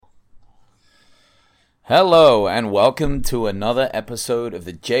Hello and welcome to another episode of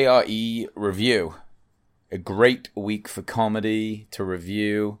the JRE Review. A great week for comedy to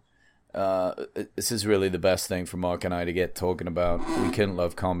review. This is really the best thing for Mark and I to get talking about. We couldn't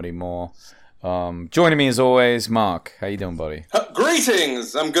love comedy more. Joining me as always, Mark. How you doing, buddy?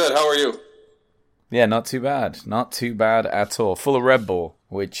 Greetings! I'm good. How are you? Yeah, not too bad. Not too bad at all. Full of Red Bull,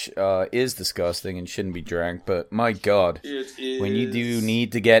 which is disgusting and shouldn't be drank. But my God, when you do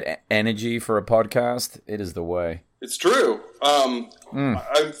need to get energy for a podcast, it is the way. It's true. I'm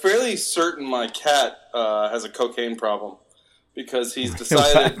fairly certain my cat has a cocaine problem because he's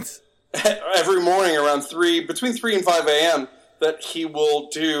decided every morning around between 3 and 5 a.m. that he will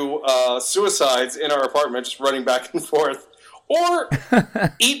do suicides in our apartment, just running back and forth. Or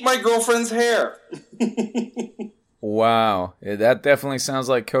eat my girlfriend's hair. Wow. That definitely sounds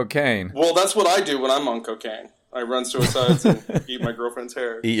like cocaine. Well, that's what I do when I'm on cocaine. I run suicides and eat my girlfriend's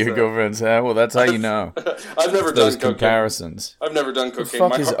hair. Eat your girlfriend's hair? Well, that's how you know. I've never done those cocaine. Comparisons. I've never done cocaine.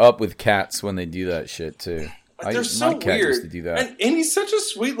 What the fuck is up with cats when they do that shit, too? They're so my cat weird. used to do that. And he's such a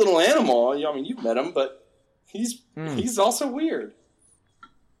sweet little animal. I mean, you've met him, but he's also weird.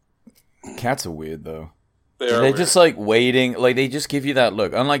 Cats are weird, though. They're just like waiting, like they just give you that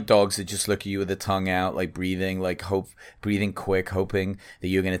look. Unlike dogs that just look at you with the tongue out, like breathing quick, hoping that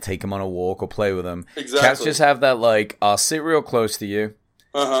you're going to take them on a walk or play with them. Exactly. Cats just have that like, I'll sit real close to you,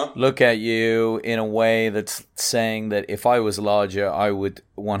 look at you in a way that's saying that if I was larger, I would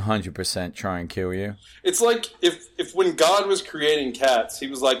 100% try and kill you. It's like if when God was creating cats, he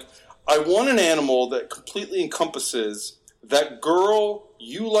was like, I want an animal that completely encompasses that girl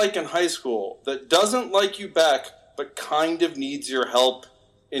you like in high school that doesn't like you back but kind of needs your help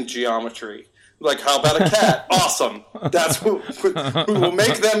in geometry. Like, how about a cat? Awesome. That's who will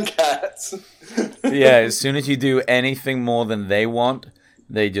make them cats. Yeah, as soon as you do anything more than they want,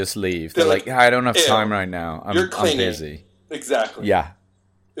 they just leave. They're like, I don't have time right now. I'm busy. Exactly. Yeah.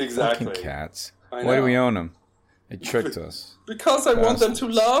 Exactly. Fucking cats. Why do we own them? They tricked us. Because I want them to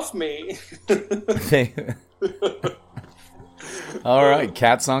love me. All right,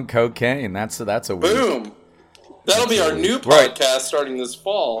 cats on cocaine. That's a week. Boom. That'll be our new podcast starting this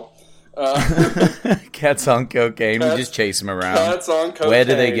fall. Cats on cocaine. We just chase them around. Cats on cocaine. Where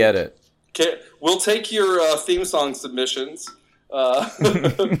do they get it? We'll take your theme song submissions.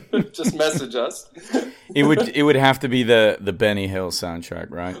 Just message us. It would have to be the Benny Hill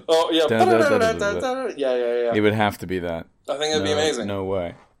soundtrack, right? Oh yeah. Yeah. It would have to be that. I think that'd be amazing. No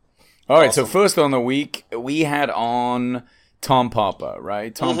way. All right. So first on the week, we had on Tom Papa,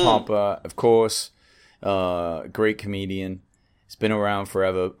 right? Tom Papa, of course, great comedian. He's been around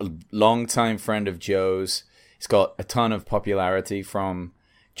forever. A longtime friend of Joe's. He's got a ton of popularity from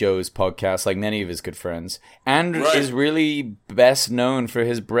Joe's podcast, like many of his good friends, and is really best known for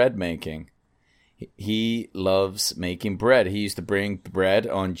his bread making. He loves making bread. He used to bring bread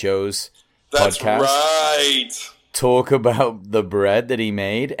on Joe's podcast. That's right. Talk about the bread that he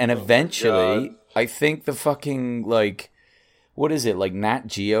made, and eventually, I think the fucking, like, what is it, like Nat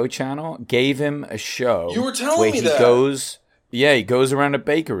Geo channel gave him a show. You were telling where me he that. He goes around to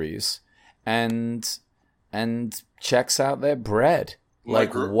bakeries and checks out their bread.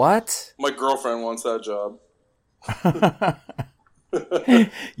 What? My girlfriend wants that job.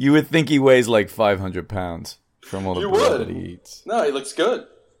 You would think he weighs like 500 pounds from all the bread that he eats. No, he looks good.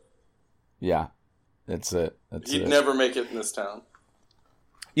 Yeah, that's it. He'd never make it in this town.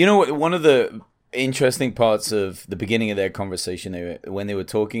 You know what? One of the interesting parts of the beginning of their conversation, when they were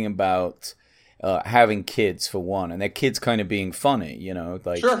talking about having kids, for one, and their kids kind of being funny,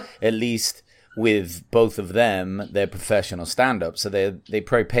 at least with both of them, they're professional stand-up, so they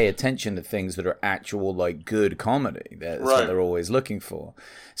probably pay attention to things that are actual, like, good comedy. That's what they're always looking for.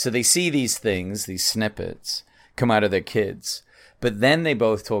 So they see these things, these snippets, come out of their kids. But then they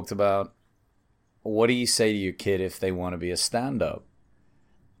both talked about, what do you say to your kid if they want to be a stand-up?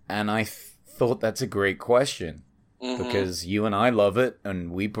 And I thought that's a great question, because you and I love it,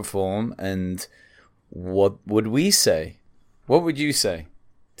 and we perform, and what would we say? What would you say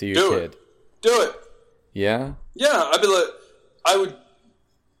to your kid? Do it. Yeah? Yeah, I'd be like, I would,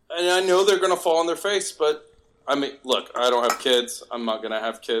 and I know they're going to fall on their face, but, I mean, look, I don't have kids, I'm not going to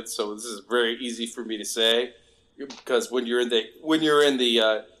have kids, so this is very easy for me to say, because when you're in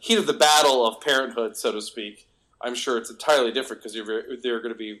the heat of the battle of parenthood, so to speak, I'm sure it's entirely different because they're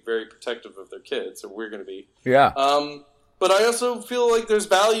going to be very protective of their kids, or we're going to be. Yeah. But I also feel like there's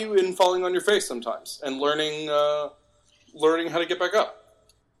value in falling on your face sometimes and learning how to get back up.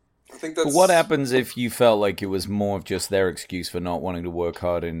 I think that's. But what happens if you felt like it was more of just their excuse for not wanting to work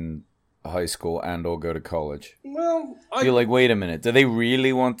hard in high school and or go to college. Well, you're like, wait a minute, do they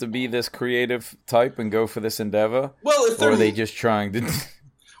really want to be this creative type and go for this endeavor? Well, if or are they just trying to?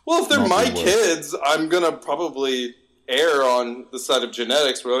 Well, if they're my kids, I'm gonna probably err on the side of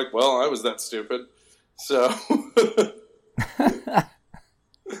genetics. We're like, well, I was that stupid, so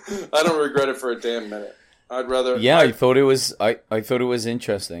I don't regret it for a damn minute. I'd rather. Yeah, I thought it was. I thought it was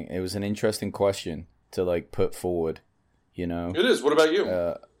interesting. It was an interesting question to like put forward. You know, it is. What about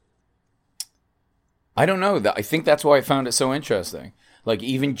you? I don't know. I think that's why I found it so interesting. Like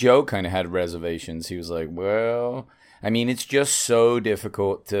even Joe kind of had reservations. He was like, "Well, I mean, it's just so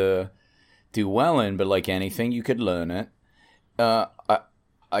difficult to do well in, but like anything, you could learn it."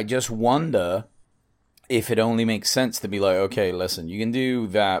 I just wonder if it only makes sense to be like, okay, listen, you can do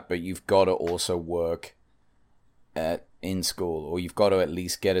that, but you've got to also work in school, or you've got to at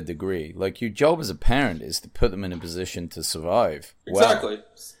least get a degree. Like your job as a parent is to put them in a position to survive. Exactly. Well.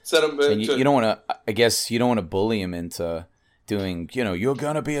 Set them. And you don't want to. I guess you don't want to bully them into doing. You know, you're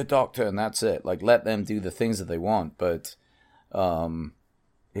gonna be a doctor, and that's it. Like let them do the things that they want, but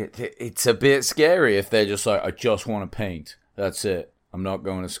it's a bit scary if they're just like, I just want to paint. That's it. I'm not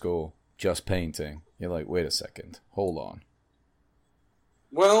going to school. Just painting. You're like, wait a second. Hold on.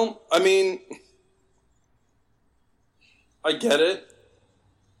 Well, I mean, I get it.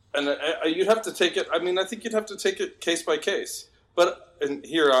 And you'd have to take it. I mean, I think you'd have to take it case by case. But and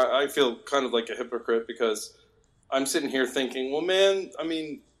here I feel kind of like a hypocrite because I'm sitting here thinking, well, man, I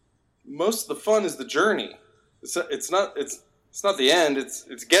mean, most of the fun is the journey. It's not the end.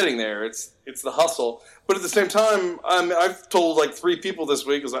 It's getting there. It's the hustle. But at the same time, I've told like 3 people this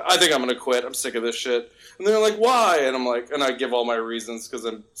week. I think I'm going to quit. I'm sick of this shit. And they're like, why? And I'm like, and I give all my reasons because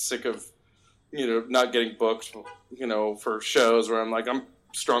I'm sick of, not getting booked, for shows where I'm like, I'm a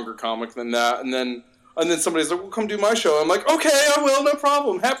stronger comic than that. And then somebody's like, well, come do my show. I'm like, okay, I will. No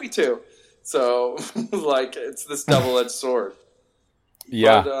problem. Happy to. So like, it's this double-edged sword.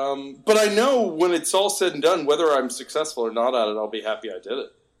 Yeah. But I know when it's all said and done, whether I'm successful or not at it, I'll be happy I did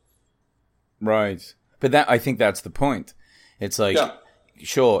it. Right. But I think that's the point. It's like,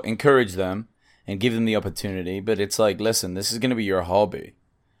 sure, encourage them and give them the opportunity, but it's like, listen, this is going to be your hobby.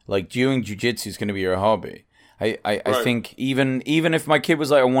 Like, doing jiu-jitsu is going to be your hobby. I think even if my kid was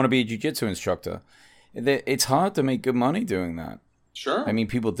like, I want to be a jiu-jitsu instructor, it's hard to make good money doing that. Sure. I mean,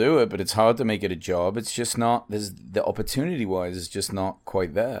 people do it, but it's hard to make it a job. It's just not, the opportunity-wise is just not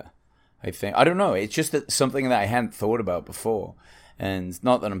quite there, I think. I don't know. It's just something that I hadn't thought about before. And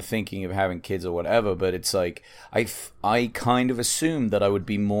not that I'm thinking of having kids or whatever, but it's like, I kind of assumed that I would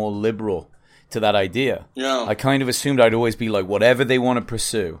be more liberal to that idea. Yeah. I kind of assumed I'd always be like, whatever they want to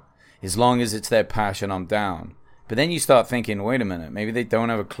pursue, as long as it's their passion, I'm down. But then you start thinking, wait a minute, maybe they don't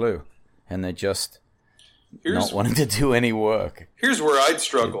have a clue. And they're just not wanting to do any work. Here's where I'd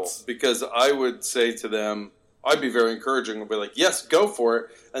struggle, because I would say to them, I'd be very encouraging. I'd be like, yes, go for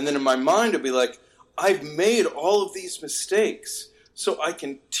it. And then in my mind, I'd be like, I've made all of these mistakes, so I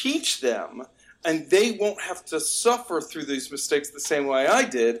can teach them, and they won't have to suffer through these mistakes the same way I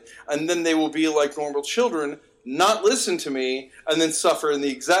did, and then they will be like normal children, not listen to me, and then suffer in the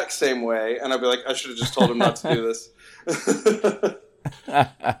exact same way, and I'd be like, I should have just told them not to do this.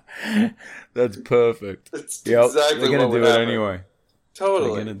 That's perfect. It's exactly they're gonna what do would it happen. anyway.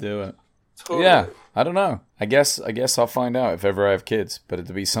 Totally. They're gonna do it. Totally. Yeah, I don't know. I guess I'll find out if ever I have kids, but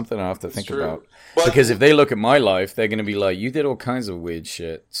it'll be something I'll have to think about. But, because if they look at my life, they're gonna be like, "You did all kinds of weird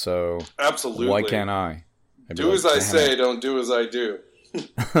shit, so absolutely, why can't I?" Do as I say, don't do as I do.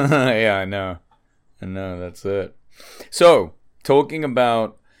 Yeah, I know. That's it. So, talking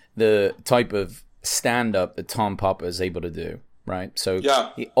about the type of stand-up that Tom Papa is able to do, right? So,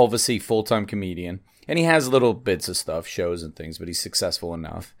 he obviously full-time comedian, and he has little bits of stuff, shows and things, but he's successful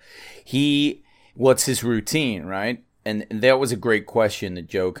enough. What's his routine, right? And that was a great question that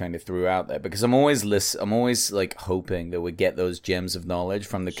Joe kind of threw out there, because I'm always like hoping that we get those gems of knowledge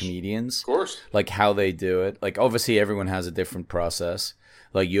from the comedians. Of course. Like how they do it. Like obviously everyone has a different process.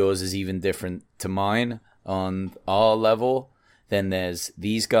 Like yours is even different to mine on our level. Then there's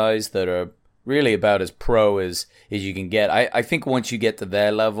these guys that are really about as pro as you can get. I think once you get to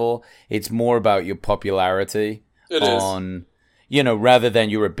their level, it's more about your popularity rather than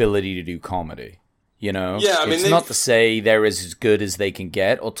your ability to do comedy. Yeah, I mean, it's not to say they're as good as they can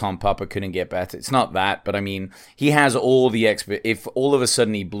get, or Tom Papa couldn't get better. It's not that, but I mean, he has all the if all of a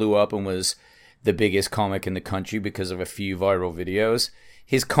sudden he blew up and was the biggest comic in the country because of a few viral videos,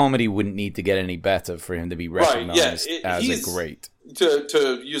 his comedy wouldn't need to get any better for him to be recognized as a great.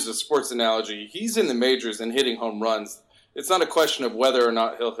 To use a sports analogy, he's in the majors and hitting home runs. It's not a question of whether or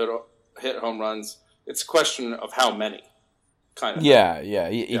not he'll hit home runs. It's a question of how many. kind of. Yeah,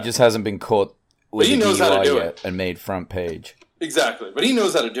 he just hasn't been caught with he knows how to do yet and made front page. Exactly, but he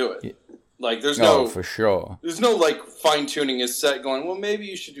knows how to do it. Like, there's for sure. There's no like fine tuning his set, going, well, maybe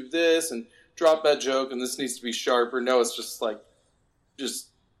you should do this and drop that joke, and this needs to be sharper. No, it's just like,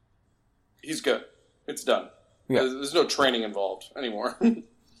 he's good. It's done. Yeah. There's no training involved anymore.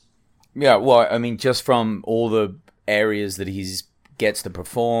 Yeah, well, I mean, just from all the areas that he gets to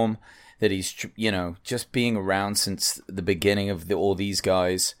perform, that he's, just being around since the beginning of all these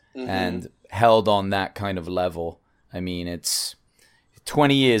guys and held on that kind of level. I mean, it's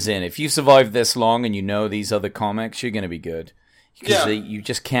 20 years in. If you survive this long and you know these other comics, you're going to be good. Because you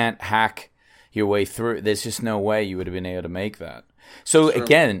just can't hack your way through. There's just no way you would have been able to make that. So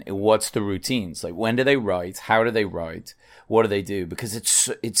again, what's the routines? Like, when do they write? How do they write? What do they do? Because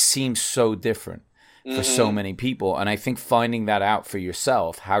it seems so different for so many people. And I think finding that out for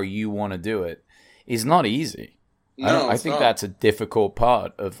yourself, how you want to do it, is not easy. No, I think that's a difficult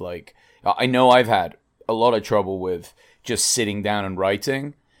part of, like, I know I've had a lot of trouble with just sitting down and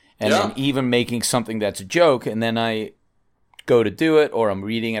writing, and then even making something that's a joke, and then I go to do it, or I'm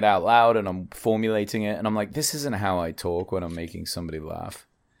reading it out loud and I'm formulating it, and I'm like, this isn't how I talk when I'm making somebody laugh.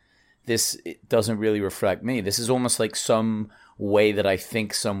 It doesn't really reflect me. This is almost like some way that I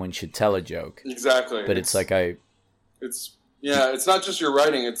think someone should tell a joke. Exactly. But it's like it's not just your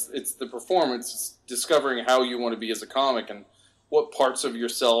writing, it's the performance. It's discovering how you want to be as a comic and what parts of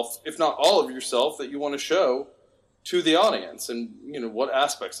yourself, if not all of yourself, that you want to show to the audience, and what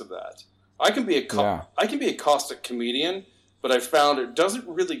aspects of that. I can be a caustic comedian, but I found it doesn't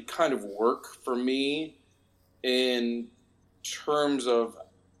really kind of work for me in terms of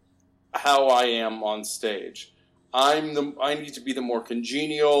how I am on stage. I need to be the more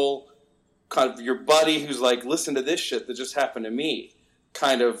congenial, kind of your buddy who's like, listen to this shit that just happened to me,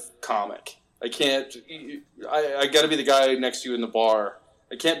 kind of comic. I got to be the guy next to you in the bar.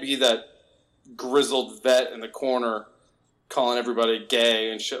 I can't be that grizzled vet in the corner calling everybody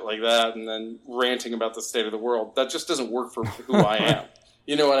gay and shit like that, and then ranting about the state of the world. That just doesn't work for who I am.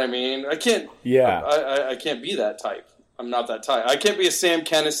 You know what I mean? I can't. Yeah. I can't be that type. I'm not that type. I can't be a Sam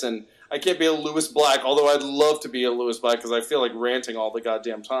Kinison. I can't be a Lewis Black. Although I'd love to be a Lewis Black because I feel like ranting all the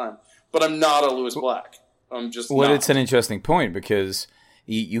goddamn time. But I'm not a Lewis Black. I'm just. Well, not. It's an interesting point because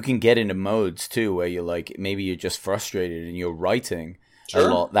you can get into modes too where you're like, maybe you're just frustrated and you're writing a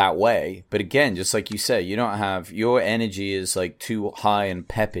lot that way. But again, just like you say, you don't have, your energy is like too high and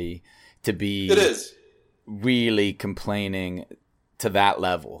peppy to be really complaining to that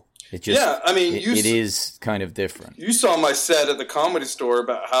level. It just, it is kind of different. You saw my set at the Comedy Store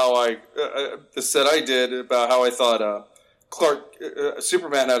about how the set I did about how I thought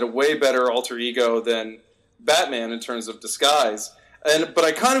Superman had a way better alter ego than Batman in terms of disguise. But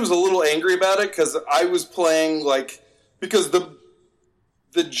I kind of was a little angry about it because I was playing because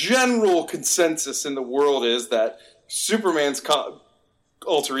the general consensus in the world is that Superman's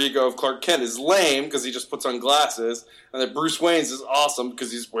alter ego of Clark Kent is lame because he just puts on glasses, and that Bruce Wayne's is awesome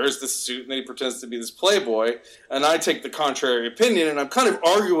because he wears this suit and then he pretends to be this playboy. And I take the contrary opinion, and I'm kind of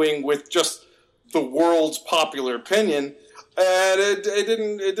arguing with just the world's popular opinion, and it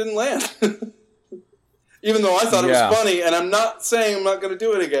didn't land. Even though I thought it was funny, and I'm not saying I'm not going to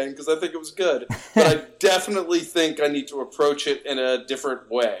do it again because I think it was good, but I definitely think I need to approach it in a different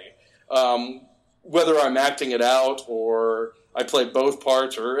way. Whether I'm acting it out or I play both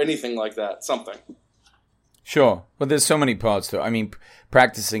parts or anything like that, something. Sure. But there's so many parts to it. I mean,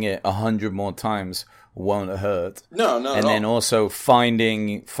 practicing it 100 more times won't hurt. No, and then also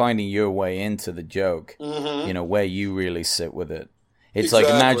finding your way into the joke, where you really sit with it. It's like,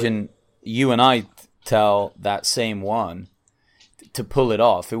 imagine you and I tell that same one to pull it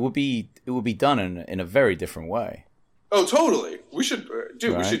off. It would be done in a very different way. Oh, totally. We should,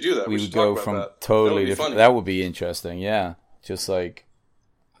 dude. Right? We should do that. We would go from totally different. That would be interesting. Yeah, just like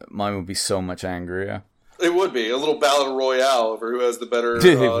mine would be so much angrier. It would be a little battle royale over who has the better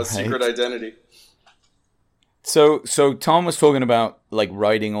right? Secret identity. So Tom was talking about like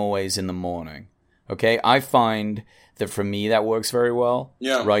writing always in the morning. Okay, I find that for me that works very well.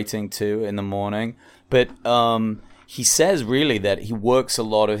 Yeah, writing too in the morning. But he says really that he works a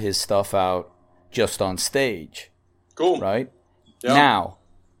lot of his stuff out just on stage. Cool. Right? Yeah. Now,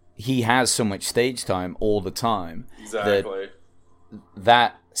 he has so much stage time all the time. Exactly.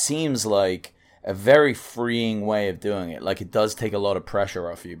 That seems like a very freeing way of doing it. Like, it does take a lot of pressure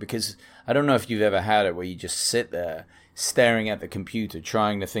off you. Because I don't know if you've ever had it where you just sit there staring at the computer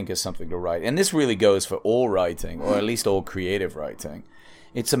trying to think of something to write. And this really goes for all writing, or at least all creative writing.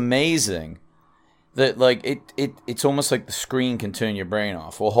 It's amazing that like it's almost like the screen can turn your brain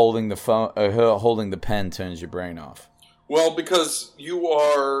off, or holding the phone or holding the pen turns your brain off. Well, because you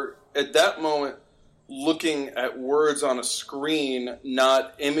are, at that moment, looking at words on a screen,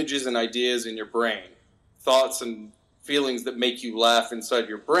 not images and ideas in your brain. Thoughts and feelings that make you laugh inside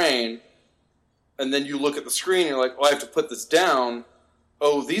your brain. And then you look at the screen and you're like, oh, I have to put this down.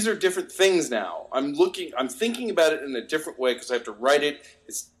 Oh, these are different things now. I'm thinking about it in a different way because I have to write it.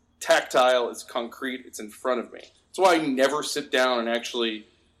 It's tactile, it's concrete, it's in front of me. That's why I never sit down and actually,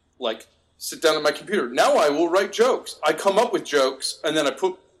 like, sit down at my computer. Now I will write jokes. I come up with jokes, and then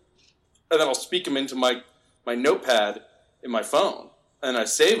I'll speak them into my notepad in my phone, and I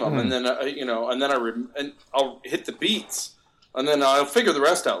save them, and then I'll hit the beats, and then I'll figure the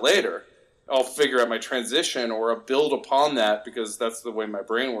rest out later. I'll figure out my transition, or I'll build upon that because that's the way my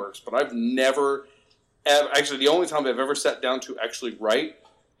brain works. But I've never, actually, the only time I've ever sat down to actually write,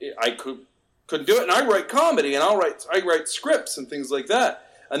 I couldn't do it. And I write comedy, and I write scripts and things like that.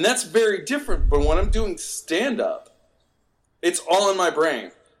 And that's very different. But when I'm doing stand-up, it's all in my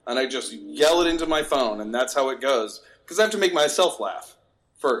brain. And I just yell it into my phone, and that's how it goes. Because I have to make myself laugh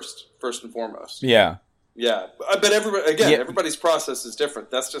first and foremost. Yeah. Yeah. But everybody's process is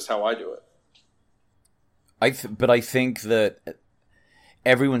different. That's just how I do it. But I think that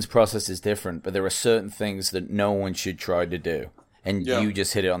everyone's process is different, but there are certain things that no one should try to do. And you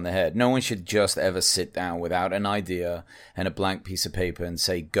just hit it on the head. No one should just ever sit down without an idea and a blank piece of paper and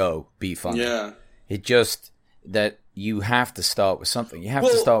say, go, be funny. Yeah. It just, that you have to start with something. You have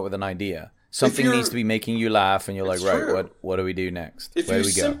to start with an idea. Something needs to be making you laugh, and you're like, right, what do we do next? Where do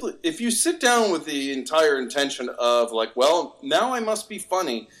we go? If you sit down with the entire intention of, like, well, now I must be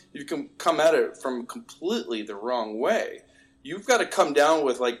funny, you can come at it from completely the wrong way. You've got to come down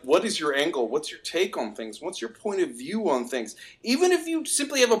with, like, what is your angle? What's your take on things? What's your point of view on things? Even if you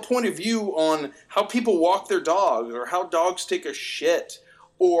simply have a point of view on how people walk their dogs, or how dogs take a shit,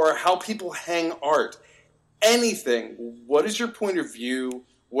 or how people hang art. Anything. What is your point of view?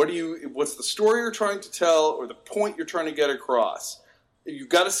 What's the story you're trying to tell, or the point you're trying to get across? You've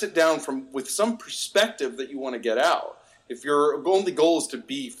got to sit down with some perspective that you want to get out. If your only goal is to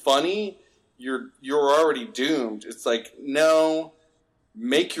be funny, you're already doomed. It's like, no,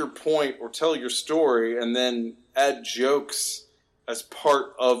 make your point or tell your story, and then add jokes as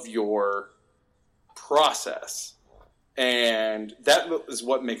part of your process. And that is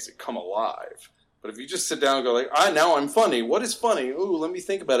what makes it come alive. But if you just sit down and go like, now I'm funny. What is funny? Ooh, let me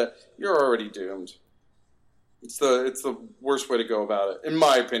think about it. You're already doomed. It's the worst way to go about it, in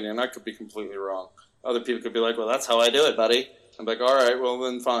my opinion. I could be completely wrong. Other people could be like, well, that's how I do it, buddy. I'm like, all right, well,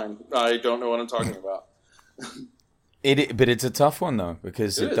 then fine. I don't know what I'm talking about. But it's a tough one, though,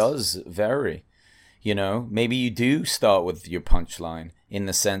 because it does vary. You know, maybe you do start with your punchline in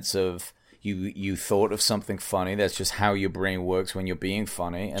the sense of you thought of something funny. That's just how your brain works when you're being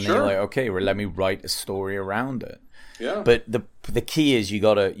funny. And then you're like, okay, well, let me write a story around it. Yeah. But the key is you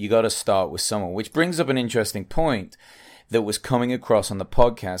gotta start with someone, which brings up an interesting point that was coming across on the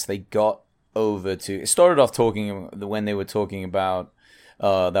podcast. They got over to, it started off talking when they were talking about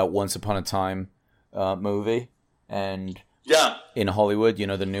that Once Upon a Time movie, and in Hollywood, you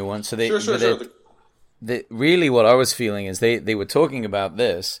know, the new one. So really what I was feeling is they were talking about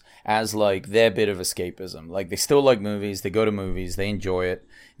this as like their bit of escapism. Like, they still like movies, they go to movies, they enjoy it.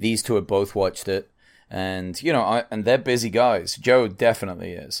 These two have both watched it, and you know, and they're busy guys. Joe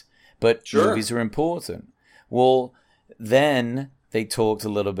definitely is, but movies are important. Well, then they talked a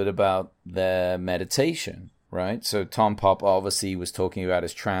little bit about their meditation, right? So Tom Pop obviously was talking about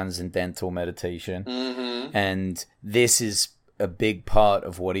his transcendental meditation, and this is a big part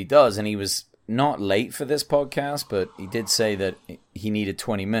of what he does. And he was not late for this podcast, but he did say that he needed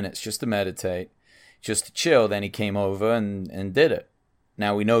 20 minutes just to meditate, just to chill. Then he came over and did it.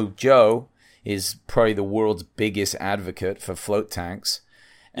 Now, we know Joe is probably the world's biggest advocate for float tanks,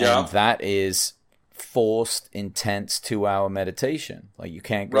 and that is forced, intense 2-hour meditation. Like, you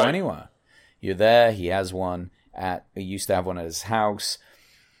can't go anywhere. You're there. He has one he used to have one at his house.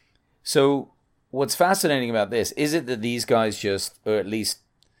 So what's fascinating about this, is it that these guys just, or at least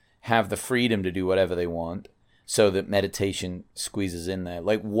have the freedom to do whatever they want, so that meditation squeezes in there?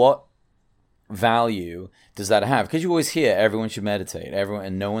 Like, what value does that have? Because you always hear everyone should meditate,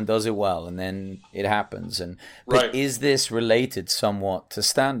 and no one does it well, and then it happens. But is this related somewhat to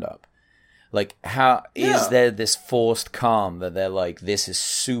stand-up? Like, how is there this forced calm that they're like, this is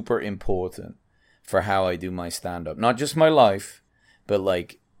super important for how I do my stand-up? Not just my life, but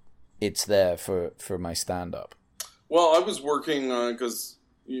like, it's there for my stand-up. Well, I was working, because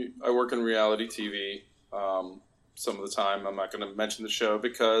I work in reality TV some of the time. I'm not going to mention the show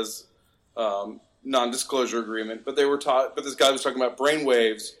because non-disclosure agreement. But this guy was talking about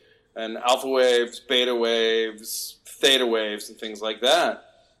brainwaves and alpha waves, beta waves, theta waves, and things like that.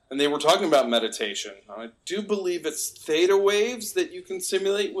 And they were talking about meditation. I do believe it's theta waves that you can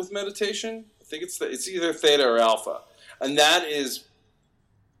simulate with meditation. I think it's either theta or alpha. And that is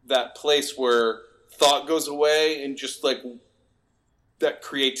that place where thought goes away and just like that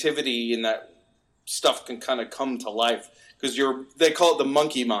creativity and that stuff can kind of come to life. Because they call it the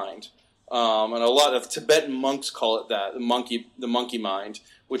monkey mind. And a lot of Tibetan monks call it that, the monkey mind,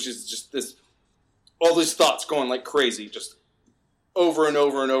 which is just all these thoughts going like crazy, just over and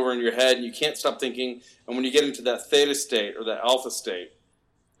over and over in your head, and you can't stop thinking. And when you get into that theta state or that alpha state,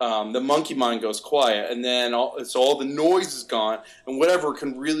 the monkey mind goes quiet, and then all the noise is gone, and whatever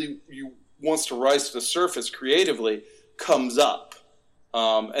wants to rise to the surface creatively comes up.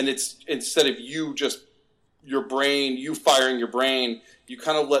 And it's instead of you firing your brain, you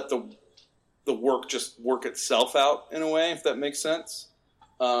kind of let the work just work itself out in a way, if that makes sense.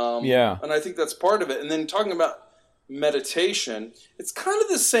 Yeah. And I think that's part of it. And then talking about meditation, it's kind of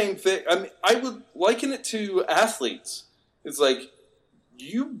the same thing. I mean, I would liken it to athletes. It's like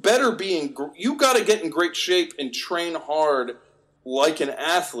you got to get in great shape and train hard like an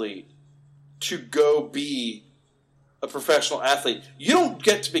athlete to go be a professional athlete. You don't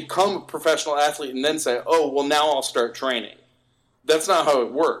get to become a professional athlete and then say, oh, well, now I'll start training. That's not how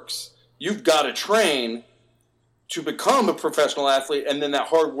it works. You've got to train to become a professional athlete, and then that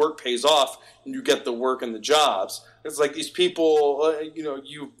hard work pays off, and you get the work and the jobs. It's like these people,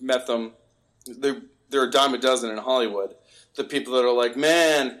 you've met them. They're a dime a dozen in Hollywood. The people that are like,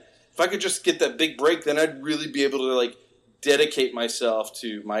 man, if I could just get that big break, then I'd really be able to like dedicate myself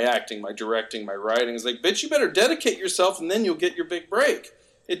to my acting, my directing, my writing. It's like, bitch, you better dedicate yourself, and then you'll get your big break.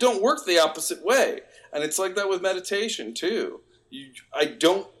 It don't work the opposite way, and it's like that with meditation too. I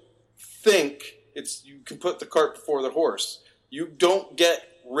don't think you can put the cart before the horse. You don't get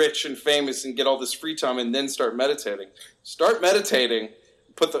rich and famous and get all this free time and then start meditating. Start meditating,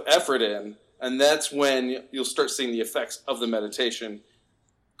 put the effort in, and that's when you'll start seeing the effects of the meditation.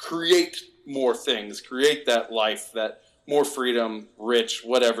 Create more things. Create that life, that more freedom, rich,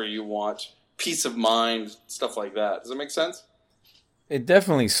 whatever you want, peace of mind, stuff like that. Does that make sense? It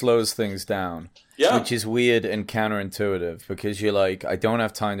definitely slows things down. Yeah. Which is weird and counterintuitive because you're like, I don't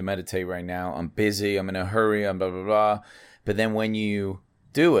have time to meditate right now. I'm busy. I'm in a hurry. I'm blah, blah, blah. But then when you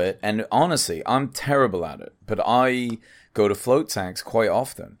do it, and honestly, I'm terrible at it, but I go to float tanks quite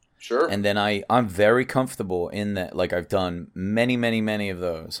often. Sure. And then I'm very comfortable in that. Like I've done many, many, many of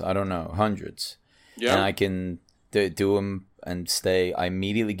those. I don't know, hundreds. Yeah. And I can do them and stay. I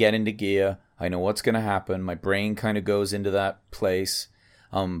immediately get into gear. I know what's going to happen. My brain kind of goes into that place.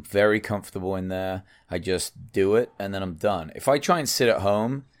 I'm very comfortable in there. I just do it, and then I'm done. If I try and sit at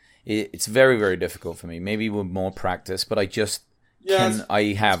home, it's very, very difficult for me. Maybe with more practice, but I just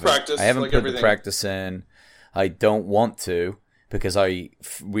I haven't like put the practice in. I don't want to because I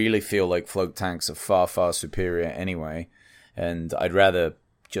really feel like float tanks are far, far superior anyway, and I'd rather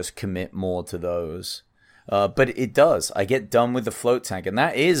just commit more to those. But it does. I get done with the float tank, and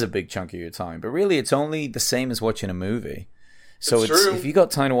that is a big chunk of your time. But really, it's only the same as watching a movie. So if you got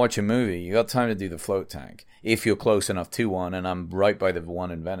time to watch a movie, you got time to do the float tank. If you're close enough to one, and I'm right by the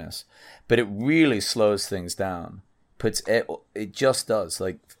one in Venice. But it really slows things down. It just does.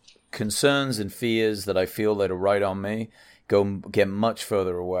 Like concerns and fears that I feel that are right on me get much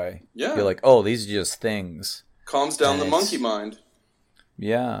further away. Yeah. You're like, oh, these are just things. Calms down the monkey mind.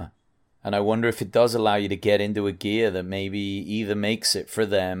 Yeah. And I wonder if it does allow you to get into a gear that maybe either makes it for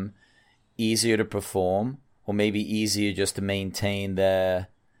them easier to perform or maybe easier just to maintain their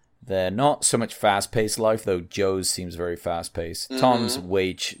not so much fast-paced life, though Joe's seems very fast-paced. Mm-hmm. Tom's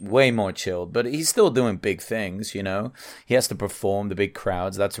way more chilled, but he's still doing big things, you know? He has to perform the big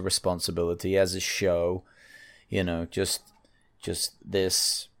crowds. That's a responsibility. He has a show, you know, just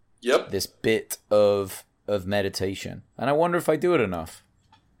this bit of meditation. And I wonder if I do it enough.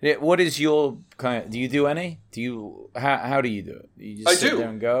 What is your kind of, do you do any? How do you do it? You just sit there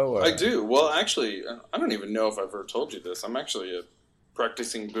and go? Or? I do. Well, actually, I don't even know if I've ever told you this. I'm actually a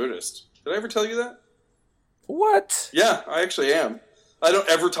practicing Buddhist. Did I ever tell you that? What? Yeah, I actually am. I don't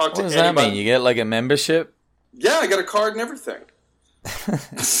ever talk to anybody. What does that mean? You get like a membership? Yeah, I got a card and everything.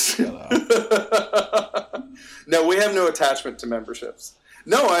 No, we have no attachment to memberships.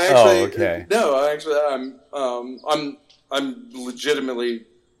 No, I'm legitimately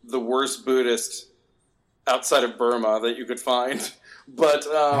the worst Buddhist outside of Burma that you could find. But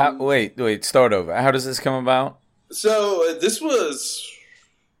wait, start over. How does this come about? So this was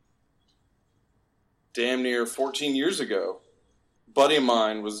damn near 14 years ago. A buddy of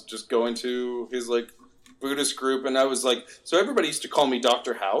mine was just going to his like Buddhist group, and I was like, so everybody used to call me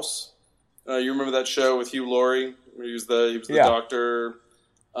Dr. House. You remember that show with Hugh Laurie? He was the doctor.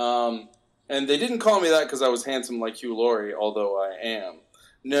 And they didn't call me that because I was handsome like Hugh Laurie, although I am.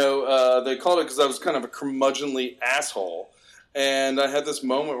 No, they called it because I was kind of a curmudgeonly asshole. And I had this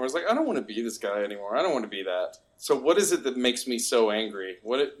moment where I was like, I don't want to be this guy anymore. I don't want to be that. So what is it that makes me so angry?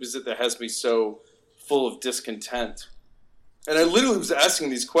 What is it that has me so full of discontent? And I literally was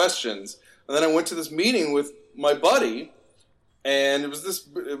asking these questions. And then I went to this meeting with my buddy, and it was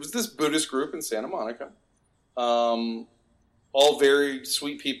this Buddhist group in Santa Monica. All very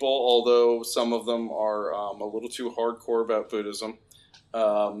sweet people, although some of them are a little too hardcore about Buddhism.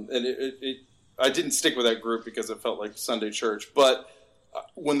 And I didn't stick with that group because it felt like Sunday church. But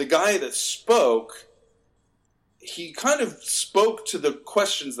when the guy that spoke, he kind of spoke to the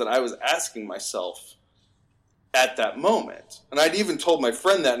questions that I was asking myself at that moment. And I'd even told my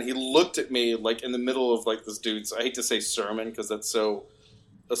friend that, and he looked at me like in the middle of like this dude's, I hate to say sermon because that's so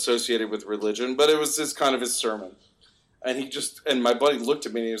associated with religion, but it was just kind of his sermon. And my buddy looked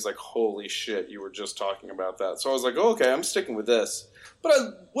at me and he was like, holy shit, you were just talking about that. So I was like, oh, okay, I'm sticking with this.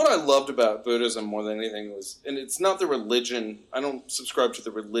 But what I loved about Buddhism more than anything was, and it's not the religion, I don't subscribe to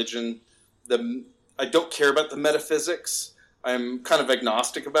the religion, I don't care about the metaphysics. I'm kind of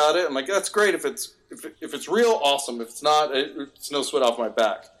agnostic about it. I'm like, that's great if it's real, awesome. If it's not, it's no sweat off my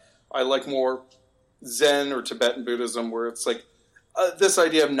back. I like more Zen or Tibetan Buddhism where it's like this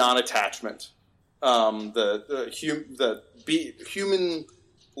idea of non-attachment. Human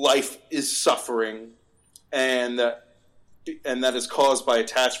life is suffering, and that is caused by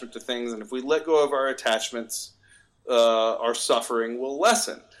attachment to things. And if we let go of our attachments, our suffering will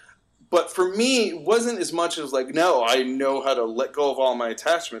lessen. But for me, it wasn't as much as like, no, I know how to let go of all my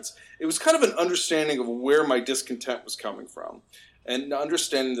attachments. It was kind of an understanding of where my discontent was coming from, and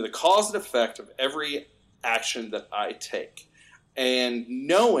understanding the cause and effect of every action that I take, and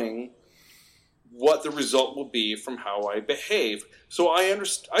knowing what the result will be from how I behave. So I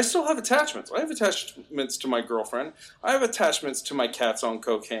still have attachments. I have attachments to my girlfriend. I have attachments to my cats on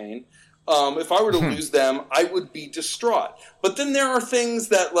cocaine. If I were to lose them, I would be distraught. But then there are things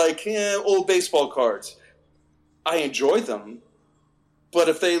that, like old baseball cards. I enjoy them, but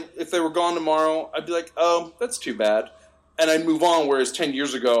if they were gone tomorrow, I'd be like, oh, that's too bad, and I'd move on. Whereas 10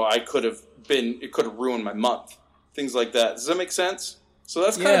 years ago, it could have ruined my month. Things like that. Does that make sense? So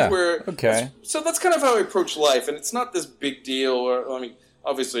that's kind of where. Okay. So that's kind of how I approach life, and it's not this big deal. Or, I mean,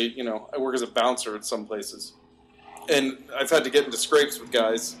 obviously, I work as a bouncer at some places, and I've had to get into scrapes with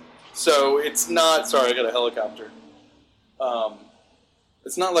guys. So it's not. Sorry, I got a helicopter.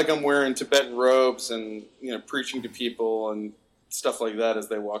 It's not like I'm wearing Tibetan robes and preaching to people and stuff like that as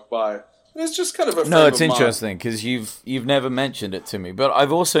they walk by. It's just kind of a. No, it's interesting because you've never mentioned it to me, but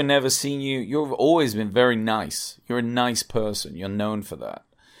I've also never seen you. You've always been very nice. You're a nice person. You're known for that.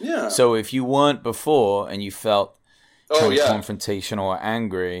 Yeah. So if you weren't before and you felt confrontational or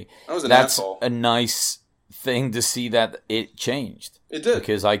angry, that's asshole. A nice thing to see that it changed. It did,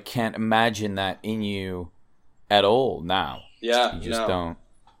 because I can't imagine that in you at all now. Yeah, you just don't.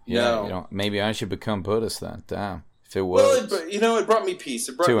 Yeah, no. You don't. Maybe I should become Buddhist then. Damn. Well, it brought me peace.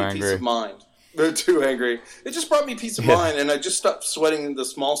 It brought me peace of mind. They're too angry. It just brought me peace of mind, and I just stopped sweating the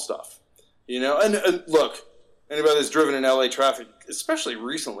small stuff. And look, anybody that's driven in LA traffic, especially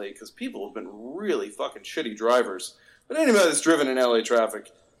recently, because people have been really fucking shitty drivers. But anybody that's driven in LA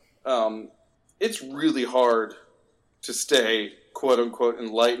traffic, it's really hard to stay quote unquote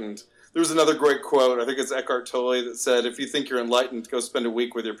enlightened. There was another great quote. I think it's Eckhart Tolle that said, "If you think you're enlightened, go spend a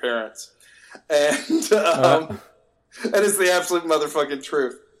week with your parents." And and it's the absolute motherfucking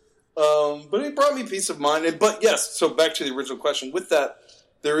truth. But it brought me peace of mind. But yes, so back to the original question. With that,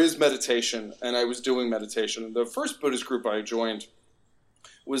 there is meditation, and I was doing meditation. The first Buddhist group I joined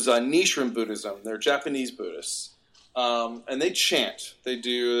was Nichiren Buddhism. They're Japanese Buddhists. And they chant. They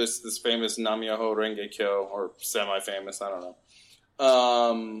do this famous Nam-myoho Renge Kyo, or semi-famous, I don't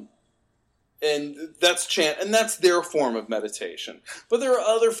know. And that's chant, and that's their form of meditation. But there are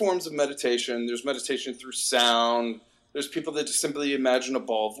other forms of meditation. There's meditation through sound. There's people that just simply imagine a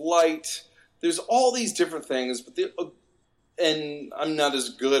ball of light. There's all these different things, and I'm not as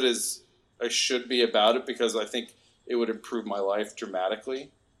good as I should be about it because I think it would improve my life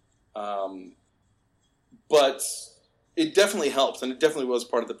dramatically. But it definitely helps, and it definitely was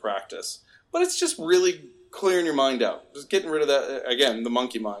part of the practice. But it's just really clearing your mind out. Just getting rid of that, again, the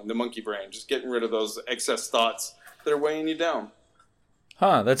monkey mind, the monkey brain. Just getting rid of those excess thoughts that are weighing you down.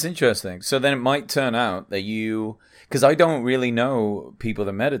 Huh, that's interesting. So then it might turn out that because I don't really know people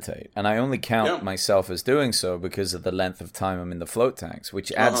that meditate, and I only count myself as doing so because of the length of time I'm in the float tanks,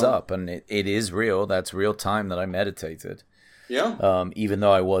 which adds up, and it is real. That's real time that I meditated. Yeah. Even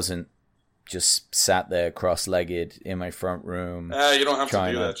though I wasn't just sat there cross-legged in my front room. You don't have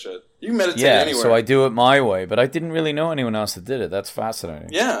to do that shit. You can meditate anywhere. So I do it my way, but I didn't really know anyone else that did it. That's fascinating.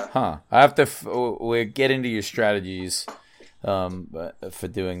 Yeah. Huh. I have to we'll get into your strategies for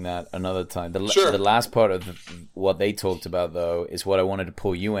doing that another time. The last part of what they talked about, though, is what I wanted to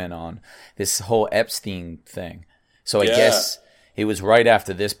pull you in on. This whole Epstein thing. So I guess it was right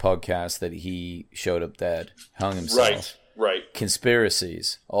after this podcast that he showed up dead, hung himself. Right.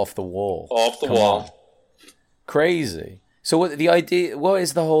 Conspiracies off the wall. Come on. Crazy. So what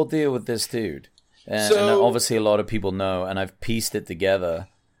is the whole deal with this dude? And obviously a lot of people know, and I've pieced it together.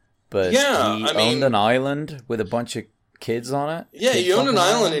 But he owned an island with a bunch of kids on it? Yeah, he owned an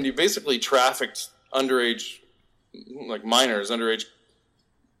island and he basically trafficked underage, like minors, underage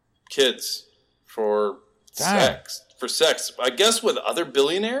kids for sex. I guess with other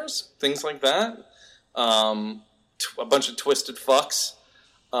billionaires, things like that. A bunch of twisted fucks.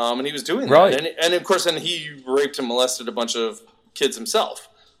 And he was doing that. Right. And of course, he raped and molested a bunch of kids himself.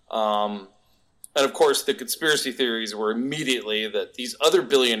 And of course, the conspiracy theories were immediately that these other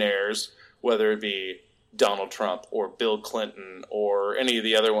billionaires, whether it be Donald Trump or Bill Clinton or any of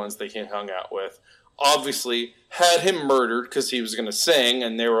the other ones that he hung out with, obviously had him murdered because he was going to sing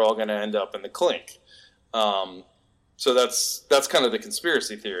and they were all going to end up in the clink. So that's kind of the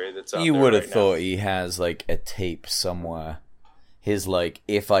conspiracy theory that's out there. You would have thought he has like a tape somewhere. His like,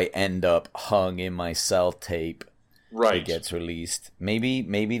 if I end up hung in my cell tape, it gets released. Maybe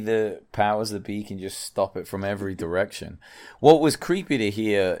the powers that be can just stop it from every direction. What was creepy to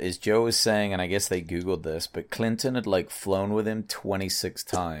hear is Joe was saying, and I guess they Googled this, but Clinton had like flown with him 26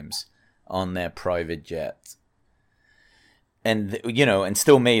 times on their private jet. And, and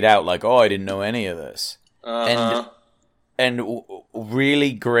still made out like, oh, I didn't know any of this. And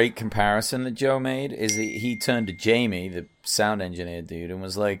really great comparison that Joe made is he turned to Jamie, the sound engineer dude, and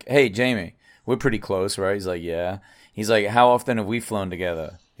was like, hey, Jamie, we're pretty close, right? He's like, yeah. He's like, how often have we flown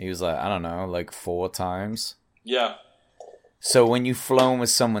together? He was like, I don't know, like 4 times. Yeah. So when you've flown with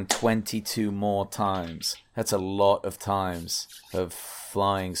someone 22 more times, that's a lot of times of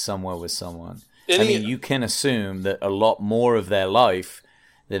flying somewhere with someone. You can assume that a lot more of their life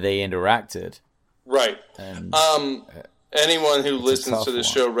that they interacted. Right. And, anyone who listens to this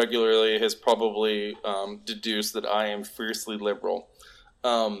show regularly has probably deduced that I am fiercely liberal.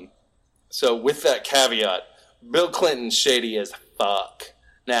 So with that caveat, Bill Clinton's shady as fuck.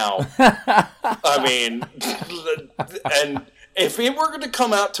 Now, I mean, and if it were going to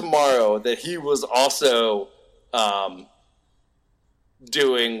come out tomorrow that he was also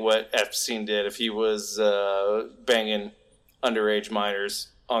doing what Epstein did, if he was banging underage minors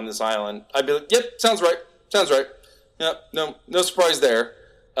on this island, I'd be like, yep, sounds right. Yeah, no surprise there.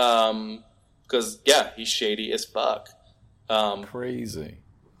 Because, he's shady as fuck. Crazy.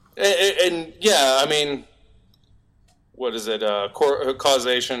 And I mean, what is it?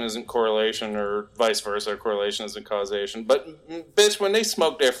 Causation isn't correlation, or vice versa. Correlation isn't causation. But, bitch, when they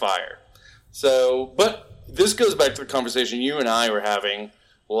smoke, they're fire. So, but this goes back to the conversation you and I were having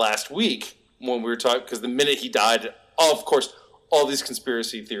last week when we were talking, because the minute he died, of course, all these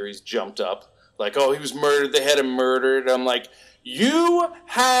conspiracy theories jumped up. Like, oh, he was murdered, they had him murdered. I'm like, you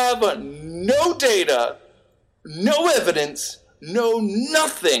have no data, no evidence, no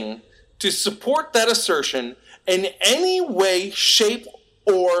nothing to support that assertion in any way, shape,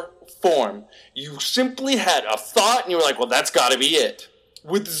 or form. You simply had a thought and you were like, well, that's got to be it.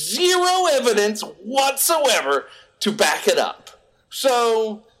 With zero evidence whatsoever to back it up.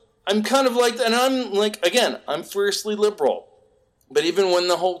 So I'm kind of like, and I'm like, again, I'm fiercely liberal. But even when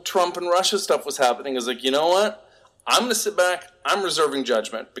the whole Trump and Russia stuff was happening, I was like, you know what? I'm going to sit back. I'm reserving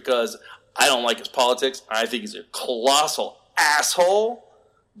judgment because I don't like his politics. I think he's a colossal asshole.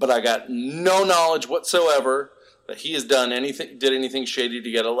 But I got no knowledge whatsoever that he has did anything shady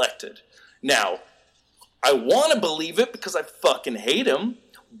to get elected. Now, I want to believe it because I fucking hate him.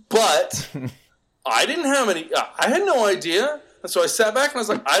 But I didn't have I had no idea. And so I sat back and I was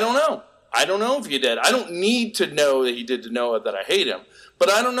like, I don't know. I don't know if he did. I don't need to know that he did to know that I hate him. But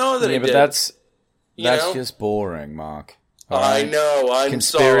I don't know that he did. Yeah, but that's just boring, Mark. Right? I know. I'm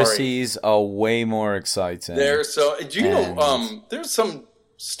Conspiracies are way more exciting. Do you know, there's some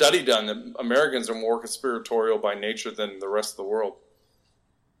study done that Americans are more conspiratorial by nature than the rest of the world.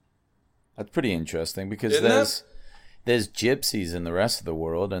 That's pretty interesting because there's gypsies in the rest of the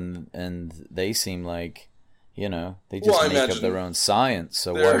world and they seem like, You know, they just make up their own science.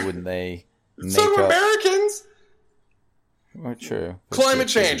 So why wouldn't they make up... Americans! Oh, true. Climate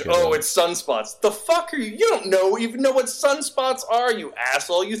change. Oh, it's sunspots. The fuck are you? You don't even know what sunspots are, you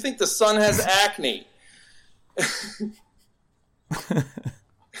asshole. You think the sun has acne.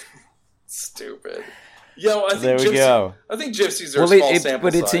 Stupid. Yo, I think gypsies are a small sample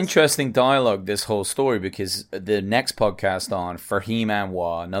but size. It's interesting dialogue, this whole story, because the next podcast on, Fahim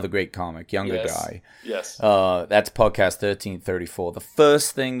Anwar, another great comic, younger guy. Yes. That's podcast 1334. The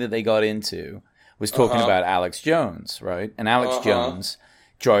first thing that they got into was talking about Alex Jones, right? And Alex Jones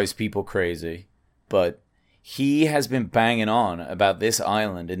drives people crazy, but he has been banging on about this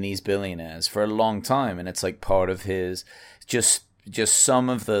island and these billionaires for a long time, and it's like part of his just some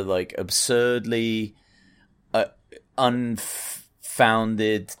of the like absurdly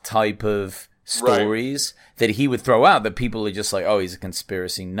unfounded type of stories that he would throw out that people are just like, oh, he's a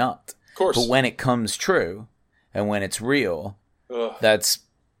conspiracy nut. Of course. But when it comes true and when it's real, that's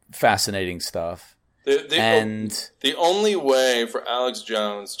fascinating stuff. The only way for Alex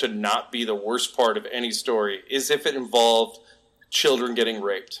Jones to not be the worst part of any story is if it involved children getting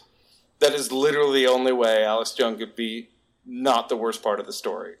raped. That is literally the only way Alex Jones could be not the worst part of the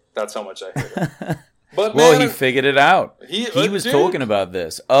story. That's how much I hate him. But well, he figured it out. He was talking about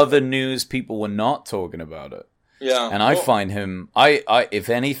this. Other news people were not talking about it. Yeah. And I find him, if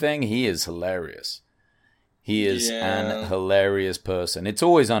anything, he is hilarious. He is an hilarious person. It's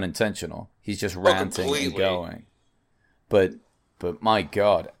always unintentional. He's just ranting and going. But my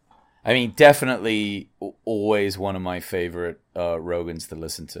God. I mean, definitely always one of my favorite Rogans to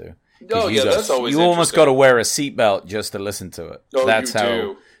listen to. Oh, yeah, that's always You almost got to wear a seatbelt just to listen to it. Oh, that's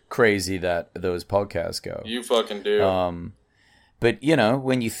how crazy that those podcasts go. You fucking do. But, you know,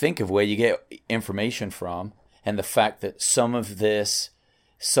 when you think of where you get information from and the fact that some of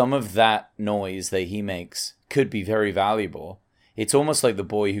that noise that he makes could be very valuable, it's almost like The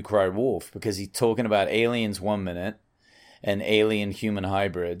Boy Who Cried Wolf, because he's talking about aliens 1 minute and alien-human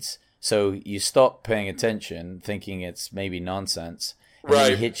hybrids. So you stop paying attention, thinking it's maybe nonsense. And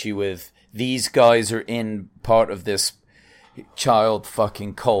then he hits you with, these guys are in part of this child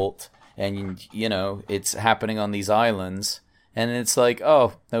fucking cult, and, you know, it's happening on these islands. And it's like,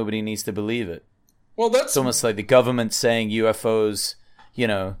 oh, nobody needs to believe it. Well, it's almost like the government saying UFOs, you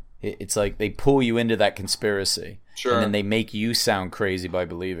know, it's like they pull you into that conspiracy. Sure. And then they make you sound crazy by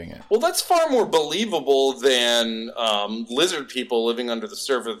believing it. Well, that's far more believable than lizard people living under the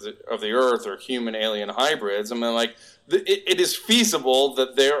surface of the earth or human alien hybrids. I mean, like, it is feasible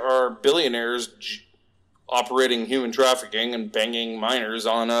that there are billionaires operating human trafficking and banging minors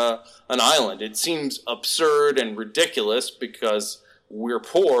on an island. It seems absurd and ridiculous because we're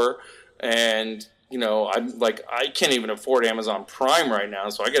poor, and you know, I can't even afford Amazon Prime right now,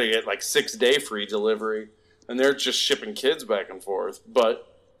 so I got to get like 6-day free delivery, and they're just shipping kids back and forth. But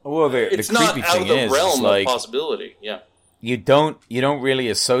it's not out of the realm of possibility. Yeah, you don't really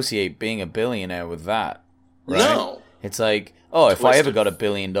associate being a billionaire with that, right? No. It's like, oh, if I ever got $1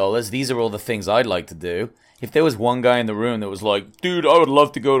 billion, these are all the things I'd like to do. If there was one guy in the room that was like, dude, I would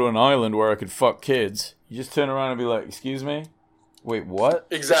love to go to an island where I could fuck kids, you just turn around and be like, excuse me? Wait, what?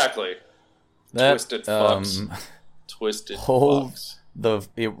 Exactly. Twisted fucks. Twisted fucks.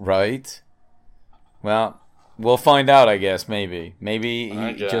 Right? Well, we'll find out, I guess, maybe. Maybe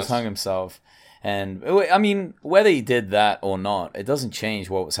he just hung himself. And, I mean, whether he did that or not, it doesn't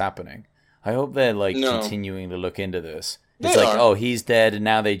change what was happening. I hope they're, continuing to look into this. It's oh, he's dead, and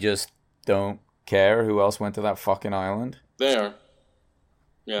now they just don't care who else went to that fucking island? They are.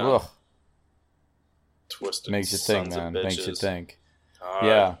 Yeah. Ugh. Twisted Makes you think, man. Makes you think. Right.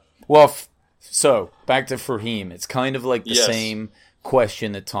 Yeah. Well, so, back to Fahim. It's kind of like the same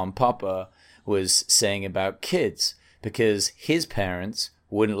question that Tom Papa was saying about kids, because his parents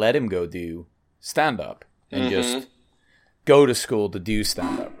wouldn't let him go do stand-up and just go to school to do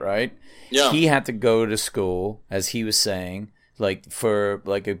stand-up, right? Yeah. He had to go to school, as he was saying, for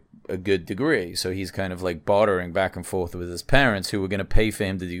a good degree. So he's kind of bartering back and forth with his parents, who were going to pay for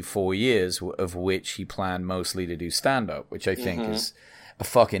him to do 4 years, of which he planned mostly to do stand-up, which I think is a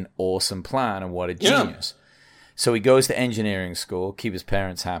fucking awesome plan, and what a genius. Yeah. So he goes to engineering school, keep his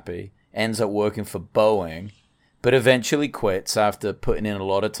parents happy, ends up working for Boeing, but eventually quits after putting in a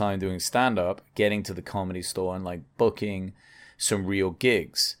lot of time doing stand-up, getting to the Comedy Store and booking some real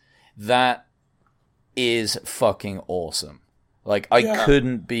gigs. That is fucking awesome. I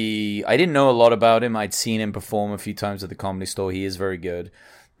didn't know a lot about him. I'd seen him perform a few times at the Comedy Store. He is very good.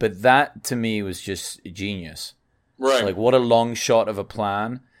 But that, to me, was just genius. Right. What a long shot of a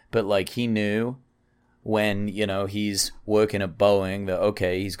plan. But, he knew when, he's working at Boeing, that,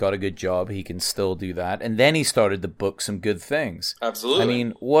 okay, he's got a good job, he can still do that. And then he started to book some good things. Absolutely. I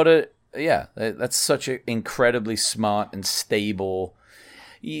mean, that's such an incredibly smart and stable,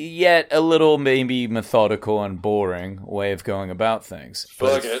 yet a little maybe methodical and boring way of going about things.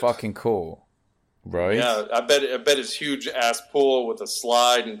 But it's fucking cool. Right? Yeah, I bet his huge ass pool with a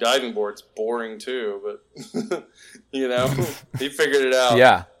slide and diving board's boring too, but he figured it out.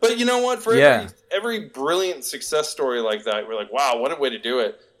 Yeah. But you know what? For every brilliant success story like that, we're like, wow, what a way to do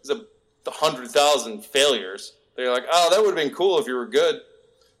it. There's 100,000 failures. They're like, oh, that would have been cool if you were good.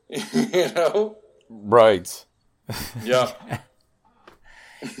 Right. Yeah.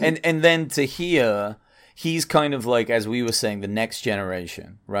 and then to hear, he's kind of like, as we were saying, the next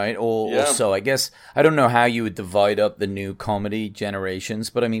generation, right? Or so. I guess, I don't know how you would divide up the new comedy generations,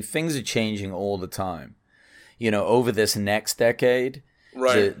 but I mean, things are changing all the time. Over this next decade,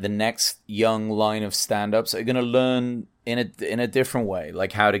 right? The next young line of stand-ups are going to learn in a different way,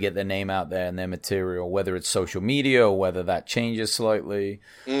 like how to get their name out there and their material, whether it's social media or whether that changes slightly.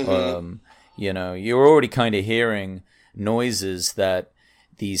 Mm-hmm. You're already kind of hearing noises that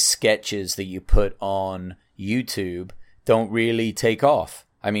these sketches that you put on YouTube don't really take off.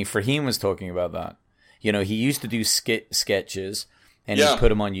 I mean, Fahim was talking about that. He used to do sketches and he'd put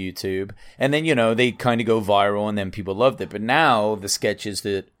them on YouTube. And then, they kind of go viral and then people loved it. But now the sketches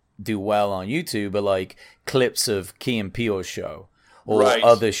that do well on YouTube are like clips of Key and Peele's show or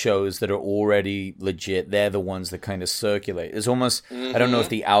other shows that are already legit. They're the ones that kind of circulate. There's almost, I don't know if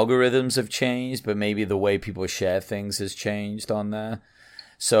the algorithms have changed, but maybe the way people share things has changed on there.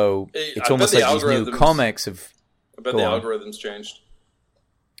 So it's almost like these new comics have... I bet the algorithms changed.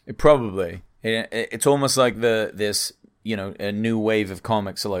 It's almost like this, a new wave of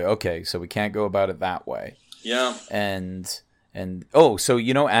comics are like, okay, so we can't go about it that way. Yeah. And so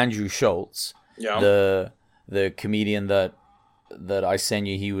Andrew Schultz, the comedian that I sent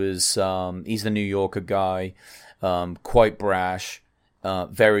you, he's the New Yorker guy, quite brash,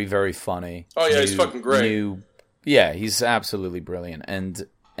 very, very funny. Oh yeah, he's fucking great. He's absolutely brilliant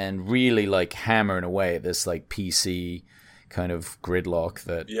and really like hammering away at this like PC kind of gridlock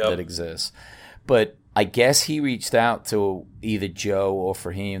that exists. But I guess he reached out to either Joe or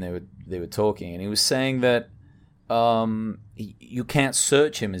Fahim. They were talking, and he was saying that you can't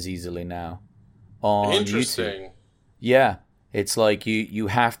search him as easily now on Interesting. YouTube. Yeah, it's like you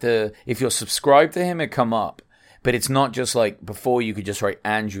have to, if you're subscribed to him, it come up. But it's not just like before you could just write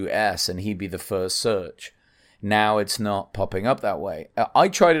Andrew S and he'd be the first search. Now it's not popping up that way. I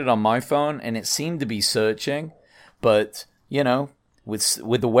tried it on my phone and it seemed to be searching, but with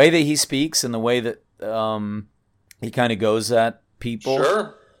the way that he speaks and the way that he kind of goes at people,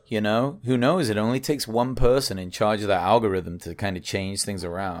 sure. Who knows? It only takes one person in charge of that algorithm to kind of change things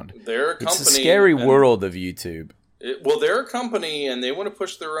around. They're a company. It's a scary world of YouTube. They're a company and they want to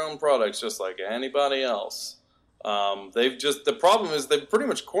push their own products just like anybody else. The problem is they've pretty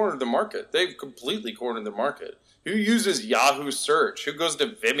much cornered the market. They've completely cornered the market. Who uses Yahoo search? Who goes to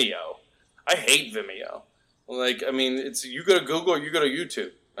Vimeo? I hate Vimeo. Like, I mean, it's you go to Google or you go to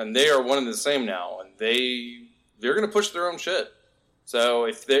YouTube, and they are one and the same now, and they're going to push their own shit. So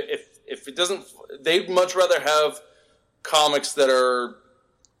if it doesn't, they'd much rather have comics that are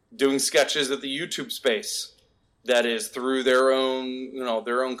doing sketches at the YouTube space. That is through their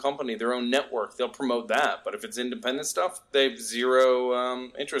own company, their own network. They'll promote that. But if it's independent stuff, they've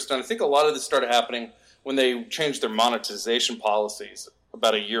zero interest. And I think a lot of this started happening when they changed their monetization policies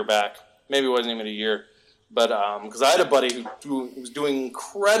about a year back. Maybe it wasn't even a year. But because I had a buddy who was doing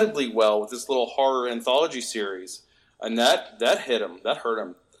incredibly well with this little horror anthology series. And that hit him. That hurt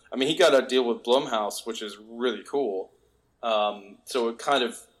him. I mean, he got a deal with Blumhouse, which is really cool. So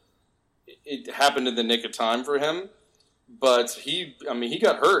it happened in the nick of time for him, but he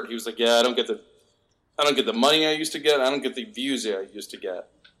got hurt. He was like, "Yeah, I don't get the money I used to get. I don't get the views I used to get."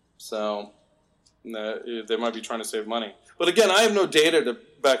 So they might be trying to save money. But again, I have no data to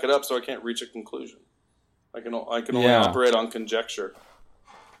back it up, so I can't reach a conclusion. I can only operate on conjecture.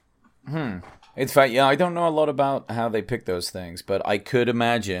 In fact, I don't know a lot about how they pick those things, but I could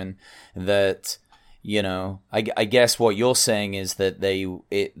imagine that, I guess what you're saying is that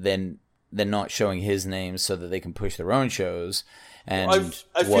they're not showing his name so that they can push their own shows. And I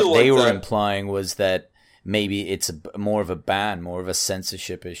what feel they like were that. implying was that maybe it's more of a ban, more of a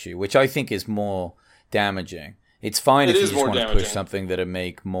censorship issue, which I think is more damaging. It's fine if you just want to push something that'll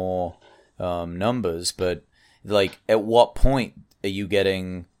make more numbers, but like at what point are you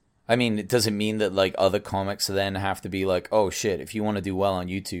getting... I mean, it doesn't mean that like other comics then have to be like, oh shit, if you want to do well on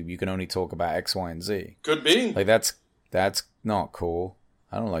YouTube, you can only talk about X, Y, and Z. Could be. Like that's not cool.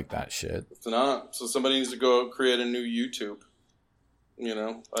 I don't like that shit. It's not. So somebody needs to go create a new YouTube. You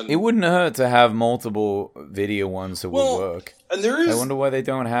know, it wouldn't hurt to have multiple video ones that would work. And there is. I wonder why they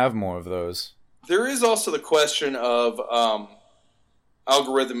don't have more of those. There is also the question of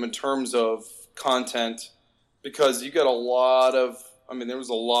algorithm in terms of content, because you got a lot of. I mean, there was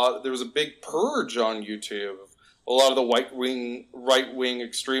a big purge on YouTube. A lot of the right wing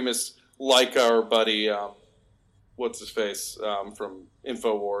extremists, like our buddy, what's his face from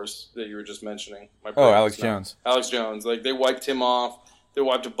InfoWars that you were just mentioning. Alex Jones. Alex Jones. Like, they wiped him off. They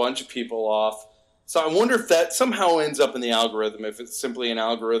wiped a bunch of people off. So I wonder if that somehow ends up in the algorithm, if it's simply an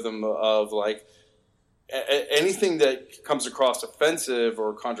algorithm of, like, anything that comes across offensive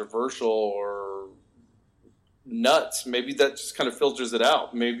or controversial or nuts, maybe that just kind of filters it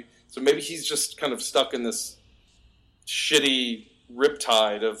out. Maybe he's just kind of stuck in this shitty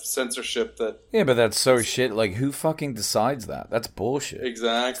riptide of censorship that... Yeah, but that's so shit. Like, who fucking decides that? That's bullshit.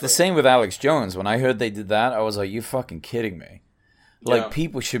 Exactly. It's the same with Alex Jones. When I heard they did that, I was like, you fucking kidding me. Like,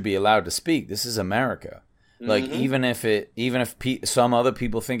 people should be allowed to speak. This is America. Like, even if some other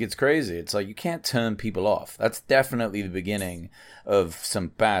people think it's crazy, it's like, you can't turn people off. That's definitely the beginning of some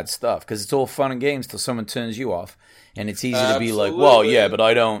bad stuff, because it's all fun and games till someone turns you off, and it's easy to be like, well, yeah, but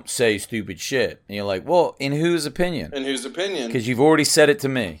I don't say stupid shit. And you're like, well, in whose opinion? In whose opinion? Because you've already said it to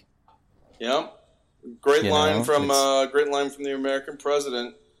me. Yep. Great line from the American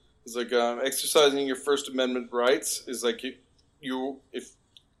president. It's like, exercising your First Amendment rights is like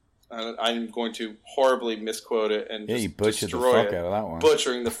I'm going to horribly misquote it and you butchered the fuck out of that one.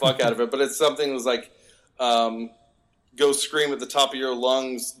 Butchering the fuck out of it, but it's something that was like, go scream at the top of your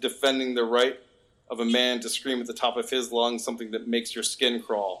lungs, defending the right of a man to scream at the top of his lungs, something that makes your skin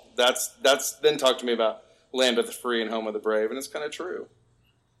crawl. That's then talk to me about land of the free and home of the brave, and it's kind of true.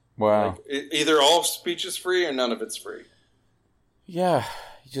 Wow. Like, either all speech is free or none of it's free. Yeah.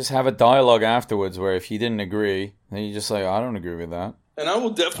 You just have a dialogue afterwards where if you didn't agree, then you just say, I don't agree with that. And I will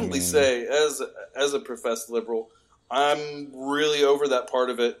definitely say, as a professed liberal, I'm really over that part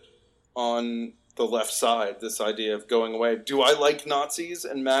of it on the left side, this idea of going away. Do I like Nazis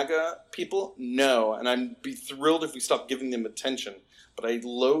and MAGA people? No. And I'd be thrilled if we stopped giving them attention. But I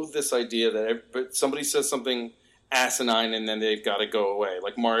loathe this idea that somebody says something asinine and then they've got to go away.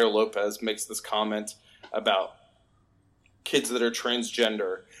 Like Mario Lopez makes this comment about kids that are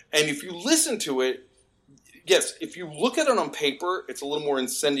transgender. And if you listen to it, yes, if you look at it on paper, it's a little more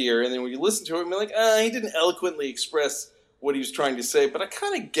incendiary. And then when you listen to it, you're like, he didn't eloquently express what he was trying to say, but I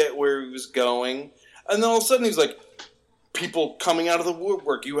kind of get where he was going. And then all of a sudden he's like, people coming out of the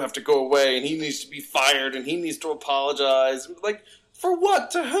woodwork, you have to go away, and he needs to be fired, and he needs to apologize. Like, for what?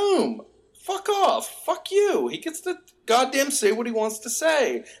 To whom? Fuck off. Fuck you. He gets to goddamn say what he wants to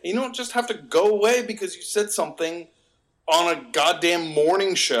say. And you don't just have to go away because you said something on a goddamn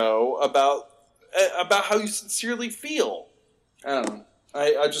morning show about how you sincerely feel. I don't know.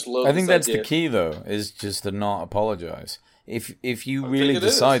 I just love this I think that's idea. The key, though, is just to not apologize. If you really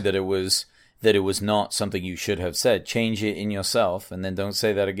decide that it was not something you should have said, change it in yourself, and then don't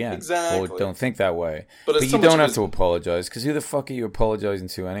say that again. Exactly. Or don't think that way. But you don't have to apologize, because who the fuck are you apologizing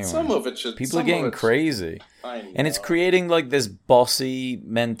to anyway? Some of it should. People are getting crazy. I know. And it's creating like this bossy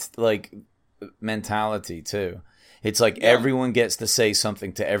mentality, too. It's like everyone gets to say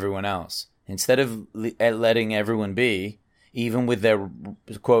something to everyone else. Instead of letting everyone be, even with their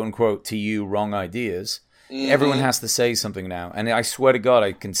quote-unquote to you wrong ideas, everyone has to say something now. And I swear to God,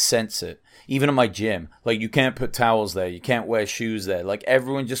 I can sense it. Even at my gym. Like, you can't put towels there. You can't wear shoes there. Like,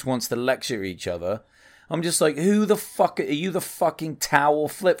 everyone just wants to lecture each other. I'm just like, who the fuck are you, the fucking towel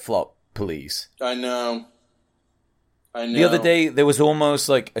flip-flop police? I know. The other day, there was almost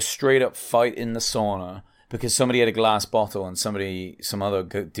like a straight-up fight in the sauna because somebody had a glass bottle and some other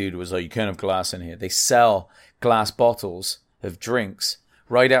dude was like, you can't have glass in here. They sell glass bottles of drinks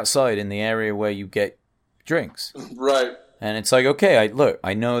right outside in the area where you get drinks. Right. And it's like, okay,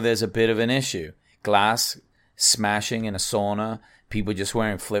 I know there's a bit of an issue. Glass smashing in a sauna, people just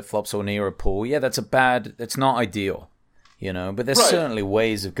wearing flip-flops or near a pool. Yeah, that's not ideal, you know? But there's certainly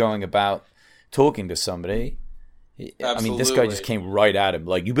ways of going about talking to somebody. Absolutely. I mean, this guy just came right at him,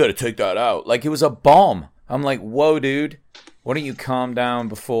 like, you better take that out. Like it was a bomb. I'm like, whoa, dude. Why don't you calm down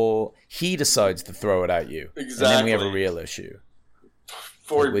before he decides to throw it at you? Exactly. And then we have a real issue.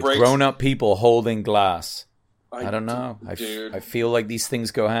 With grown-up people holding glass. I don't know. I feel like these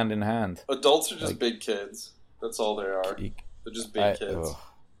things go hand in hand. Adults are just big kids. That's all they are. They're just big kids.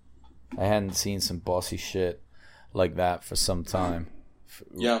 I hadn't seen some bossy shit like that for some time.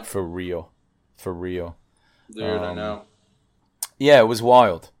 For real. Dude, I know. Yeah, it was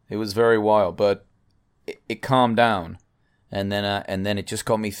wild. It was very wild, but it calmed down. and then it just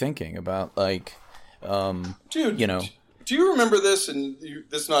got me thinking about like, dude, you know. Do you remember this? And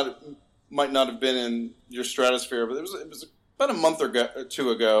might not have been in your stratosphere, but it was about a month or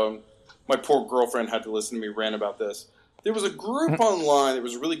two ago. My poor girlfriend had to listen to me rant about this. There was a group online that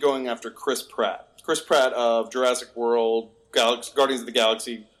was really going after Chris Pratt. Chris Pratt of Jurassic World, Guardians of the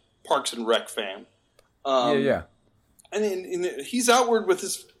Galaxy, Parks and Rec fame. Yeah. And he's outward with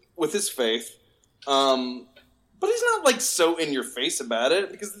his faith, but he's not like so in your face about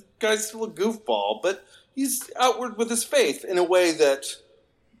it because the guy's still a goofball. But he's outward with his faith in a way that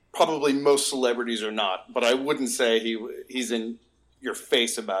probably most celebrities are not. But I wouldn't say he's in your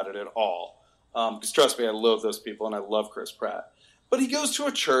face about it at all. Because trust me, I love those people and I love Chris Pratt. But he goes to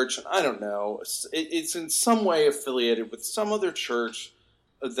a church, and I don't know, it's in some way affiliated with some other church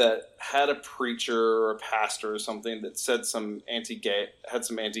that had a preacher or a pastor or something that said had some anti-gay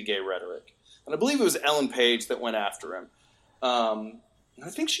rhetoric. And I believe it was Ellen Page that went after him. I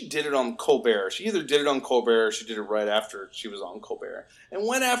think she did it on Colbert. She either did it on Colbert or she did it right after she was on Colbert. And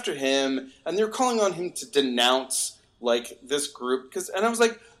went after him, and they're calling on him to denounce, like, this group. And I was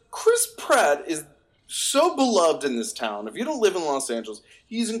like, Chris Pratt is so beloved in this town. If you don't live in Los Angeles,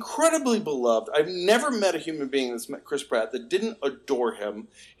 he's incredibly beloved. I've never met a human being that's met Chris Pratt that didn't adore him.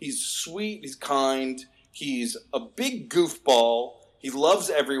 He's sweet. He's kind. He's a big goofball. He loves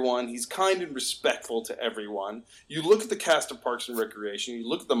everyone. He's kind and respectful to everyone. You look at the cast of Parks and Recreation. You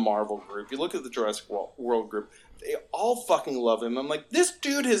look at the Marvel group. You look at the Jurassic World group. They all fucking love him. I'm like, this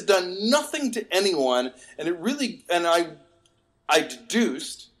dude has done nothing to anyone. And I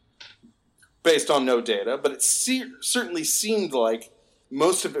deduced, based on no data, but it certainly seemed like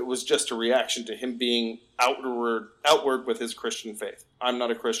most of it was just a reaction to him being outward with his Christian faith. I'm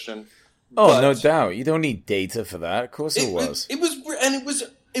not a Christian. Oh, no doubt. You don't need data for that. Of course it was. It was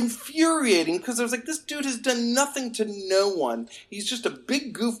infuriating because I was like, this dude has done nothing to no one. He's just a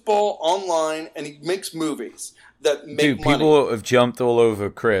big goofball online, and he makes movies that make money. People have jumped all over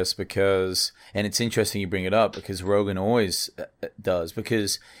Chris because, and it's interesting you bring it up because Rogan always does,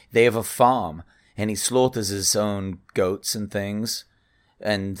 because they have a farm and he slaughters his own goats and things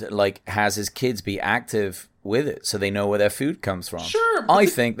and like has his kids be active with it so they know where their food comes from. Sure. I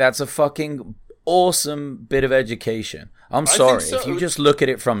think that's a fucking awesome bit of education. I'm sorry. If you just look at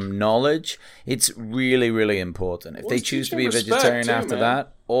it from knowledge, it's really, really important. If they choose to be a vegetarian after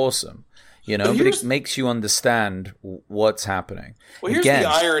that, awesome. You know, but it makes you understand what's happening. Well, here's the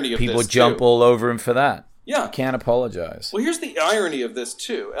irony of this, people jump all over him for that. Yeah. You can't apologize. Well, here's the irony of this,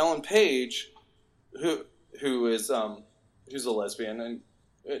 too. Ellen Page, who's a lesbian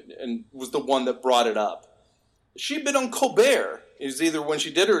and was the one that brought it up. She'd been on Colbert. It was either when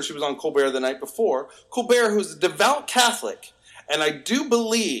she did it or she was on Colbert the night before. Colbert, who's a devout Catholic. And I do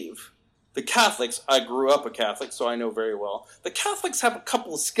believe the Catholics, I grew up a Catholic, so I know very well. The Catholics have a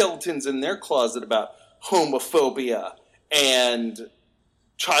couple of skeletons in their closet about homophobia and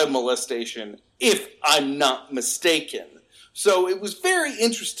child molestation, if I'm not mistaken. So it was very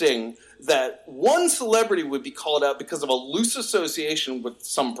interesting that one celebrity would be called out because of a loose association with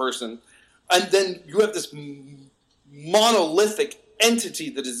some person, and then you have this monolithic entity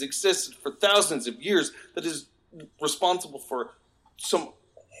that has existed for thousands of years that is responsible for some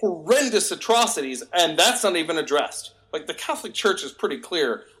horrendous atrocities, and that's not even addressed. Like, the Catholic Church is pretty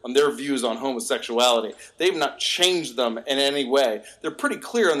clear on their views on homosexuality. They've not changed them in any way. They're pretty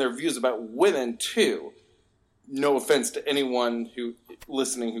clear on their views about women, too. No offense to anyone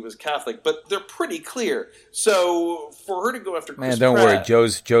listening who was Catholic, but they're pretty clear. So for her to go after Chris Pratt... Man, don't worry.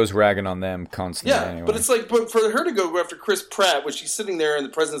 Joe's ragging on them constantly anyway. But it's like, but for her to go after Chris Pratt when she's sitting there in the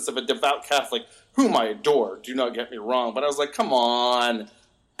presence of a devout Catholic, whom I adore, do not get me wrong, but I was like, come on,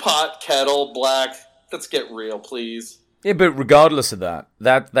 pot, kettle, black, let's get real, please. Yeah, but regardless of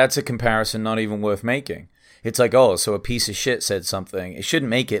that's a comparison not even worth making. It's like, oh, so a piece of shit said something. It shouldn't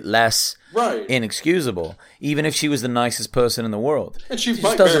make it less inexcusable, even if she was the nicest person in the world. And she just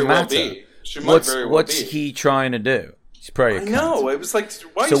might doesn't very well matter. be. She might very well what's be. he trying to do? He's probably a cunt. No, it was like,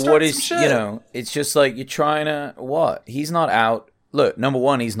 why so you start what is, some shit? you know, it's just like you're trying to, what? He's not out. Look, number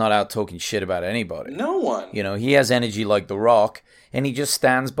one, he's not out talking shit about anybody. No one. You know, he has energy like The Rock, and he just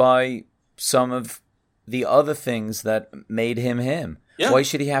stands by some of the other things that made him him. Yeah. Why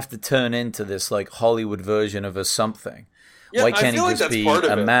should he have to turn into this like Hollywood version of a something? Yeah, why can't he like just be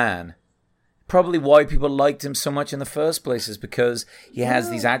a man? Probably why people liked him so much in the first place is because he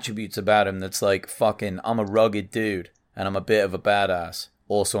has these attributes about him that's like, fucking, I'm a rugged dude and I'm a bit of a badass.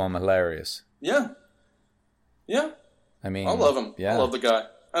 Also, I'm hilarious. Yeah. Yeah. I mean, I love him. Yeah. I love the guy.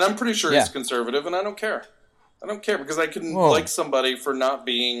 And I'm pretty sure he's conservative, and I don't care. I don't care because I can like somebody for not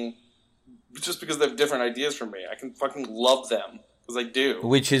being just because they have different ideas from me. I can fucking love them because I do.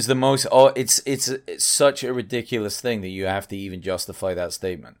 Which is the most. It's such a ridiculous thing that you have to even justify that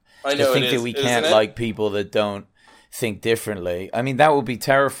statement. I know to think it is, that we can't like people that don't think differently. I mean, that would be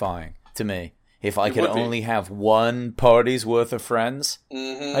terrifying to me. If I could only have one party's worth of friends,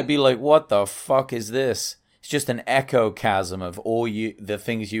 I'd be like, what the fuck is this? It's just an echocasm of all the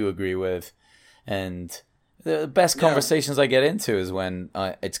things you agree with. And the best conversations I get into is when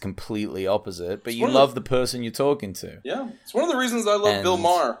it's completely opposite, but you love the person you're talking to. Yeah. It's one of the reasons I love Bill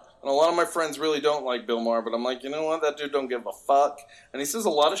Maher. And a lot of my friends really don't like Bill Maher, but I'm like, you know what? That dude don't give a fuck. And he says a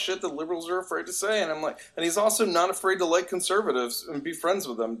lot of shit that liberals are afraid to say. And I'm like, and he's also not afraid to like conservatives and be friends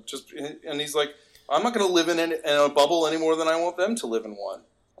with them. And he's like, I'm not going to live in a bubble any more than I want them to live in one.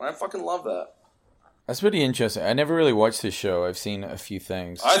 And I fucking love that. That's pretty interesting. I never really watched this show. I've seen a few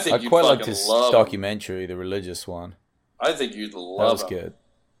things. I think I quite liked his documentary, the religious one. I think you'd love that. Was good.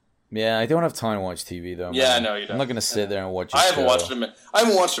 Yeah, I don't have time to watch TV though. Yeah, no, you don't. I'm not going to sit there and watch. I haven't watched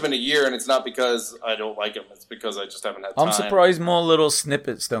him in a year, and it's not because I don't like him. It's because I just haven't had time. I'm surprised more little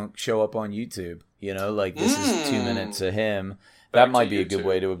snippets don't show up on YouTube. You know, like this is 2 minutes of him. That might be a good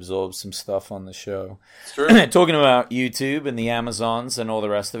way to absorb some stuff on the show. It's true. Talking about YouTube and the Amazons and all the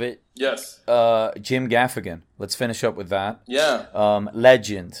rest of it. Yes. Jim Gaffigan. Let's finish up with that. Yeah.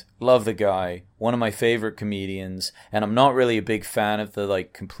 Legend. Love the guy. One of my favorite comedians. And I'm not really a big fan of the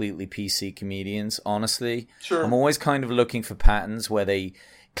like completely PC comedians, honestly. Sure. I'm always kind of looking for patterns where they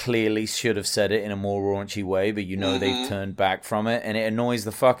clearly should have said it in a more raunchy way, but you know they've turned back from it, and it annoys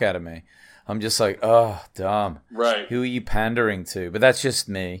the fuck out of me. I'm just like, oh, dumb. Right. Who are you pandering to? But that's just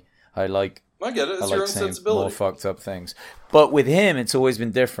me. I get it. It's your own sensibility. More fucked up things. But with him, it's always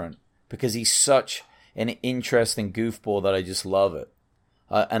been different because he's such an interesting goofball that I just love it.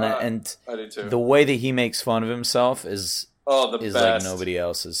 And I do too. The way that he makes fun of himself is best. Like nobody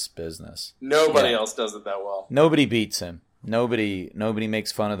else's business. Nobody else does it that well. Nobody beats him. Nobody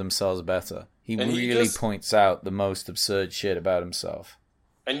makes fun of themselves better. He really points out the most absurd shit about himself.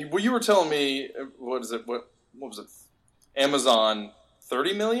 And you were telling me, what was it? Amazon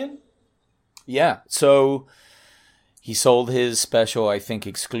 30 million? Yeah. So he sold his special, I think,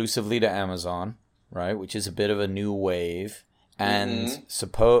 exclusively to Amazon, right? Which is a bit of a new wave. And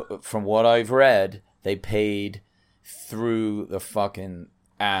from what I've read, they paid through the fucking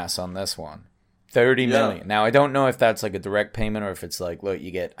ass on this one. 30 million. Now, I don't know if that's like a direct payment or if it's like, look, you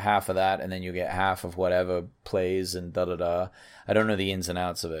get half of that and then you get half of whatever plays and da-da-da. I don't know the ins and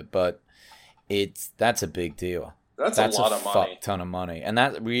outs of it, but that's a big deal. That's a lot of money. Fuck ton of money. And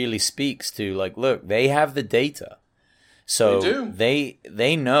that really speaks to like, look, they have the data. So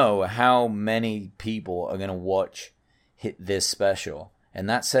they know how many people are going to watch this special. And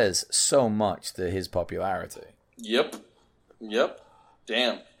that says so much to his popularity. Yep.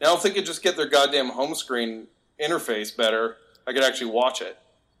 Damn. Now, if they could just get their goddamn home screen interface better, I could actually watch it.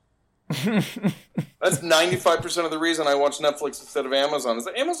 That's 95% of the reason I watch Netflix instead of Amazon. Is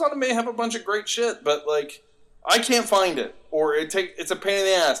that Amazon may have a bunch of great shit, but like I can't find it, or it's a pain in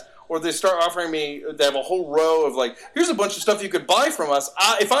the ass, or they start offering me. They have a whole row of like, here's a bunch of stuff you could buy from us.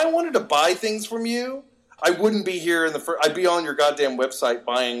 If I wanted to buy things from you, I wouldn't be here I'd be on your goddamn website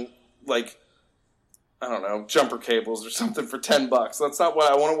buying like, I don't know, jumper cables or something for $10. That's not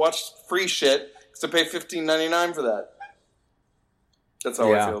what I want to watch. Free shit because I pay $15.99 for that. That's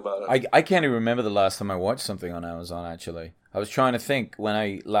how I feel about it. I can't even remember the last time I watched something on Amazon, actually. I was trying to think when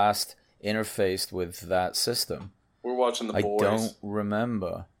I last interfaced with that system. We're watching The Boys. I don't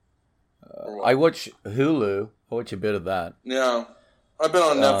remember. I watch Hulu. I watch a bit of that. Yeah. I've been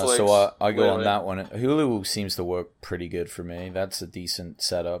on Netflix. So I go on that one. Hulu seems to work pretty good for me. That's a decent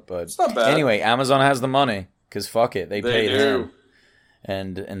setup. But it's not bad. Anyway, Amazon has the money because fuck it. They paid him.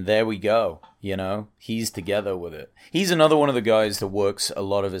 And there we go. You know, he's together with it. He's another one of the guys that works a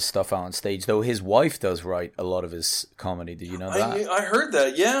lot of his stuff out on stage, though his wife does write a lot of his comedy. Did you know that? I heard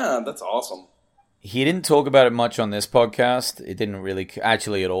that. Yeah, that's awesome. He didn't talk about it much on this podcast. It didn't really,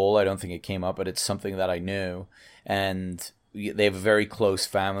 actually at all. I don't think it came up, but it's something that I knew. And they have a very close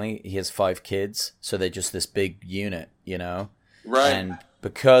family. He has 5 kids, so they're just this big unit, you know? Right. And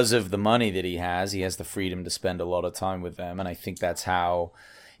because of the money that he has the freedom to spend a lot of time with them. And I think that's how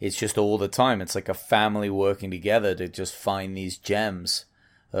it's just all the time. It's like a family working together to just find these gems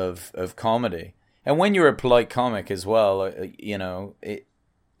of comedy. And when you're a polite comic as well, you know,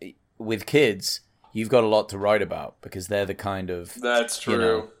 with kids, you've got a lot to write about because they're the kind of... That's true.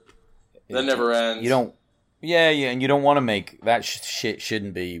 You know, that never ends. You don't... Yeah, and you don't want to make... That shit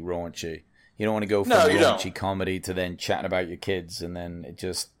shouldn't be raunchy. You don't want to go from raunchy comedy to then chatting about your kids, and then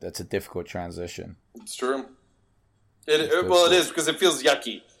that's a difficult transition. It's true. It is because it feels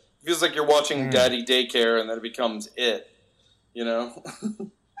yucky. feels like you're watching Daddy Daycare, and then it becomes it. You know.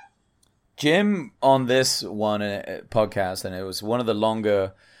 Jim on this one podcast, and it was one of the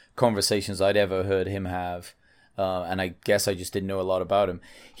longer conversations I'd ever heard him have, and I guess I just didn't know a lot about him.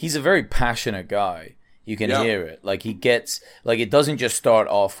 He's a very passionate guy. You can hear it. Like he gets, like it doesn't just start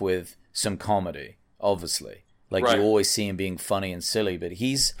off with some comedy, obviously. Like you always see him being funny and silly, but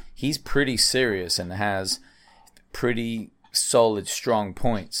he's pretty serious and has pretty solid, strong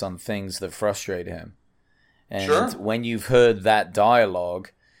points on things that frustrate him. And when you've heard that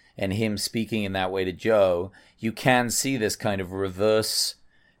dialogue and him speaking in that way to Joe, you can see this kind of reverse,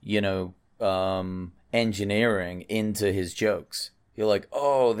 engineering into his jokes. You're like,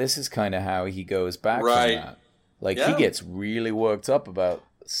 oh, this is kind of how he goes back from that. Like, he gets really worked up about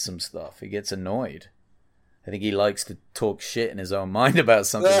some stuff. He gets annoyed. I think he likes to talk shit in his own mind about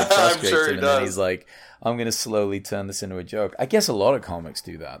something that frustrates him. And then he's like, I'm going to slowly turn this into a joke. I guess a lot of comics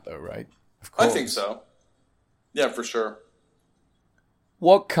do that, though, right? Of course. I think so. Yeah, for sure.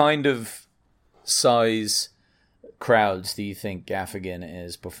 What kind of size crowds do you think Gaffigan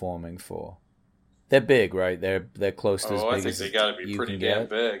is performing for? They're big, right? They're close to as big as you can get. I think they got to be pretty damn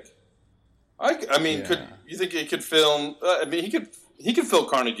big. I mean, could you think he could film? He could fill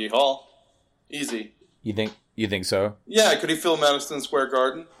Carnegie Hall, easy. You think so? Yeah, could he fill Madison Square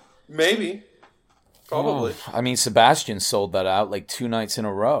Garden? Maybe, probably. Oh, I mean, Sebastian sold that out like 2 nights in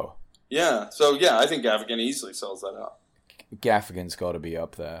a row. Yeah, so yeah, I think Gaffigan easily sells that out. Gaffigan's got to be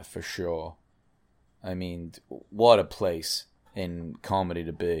up there for sure. I mean, what a place in comedy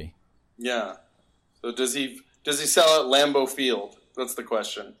to be. Yeah. So does he sell out Lambeau Field? That's the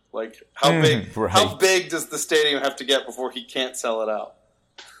question. Like, how big? Right. How big does the stadium have to get before he can't sell it out?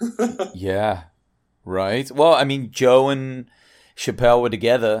 Yeah, right. Well, I mean, Joe and Chappelle were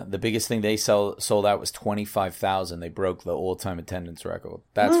together. The biggest thing they sold out was 25,000. They broke the all-time attendance record.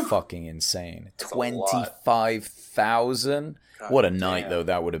 That's fucking insane. 25,000. What a night though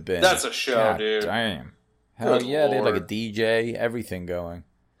that would have been. That's a show, dude. Damn. Hell yeah, they had like a DJ, everything going.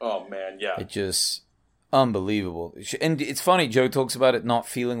 Oh man, yeah. It just unbelievable. And it's funny, Joe talks about it not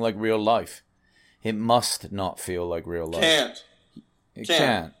feeling like real life. It must not feel like real life. It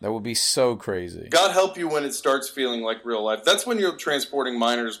can't. That would be so crazy. God help you when it starts feeling like real life. That's when you're transporting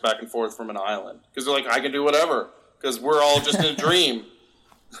minors back and forth from an island. Because they're like, I can do whatever. Because we're all just in a dream.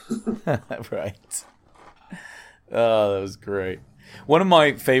 Right. Oh, that was great. One of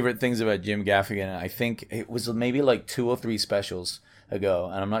my favorite things about Jim Gaffigan, I think it was maybe like 2 or 3 specials ago,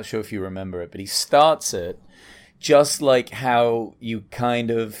 and I'm not sure if you remember it, but he starts it just like how you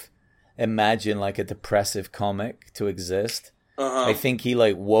kind of imagine like a depressive comic to exist. I think he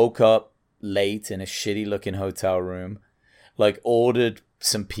like woke up late in a shitty looking hotel room, like ordered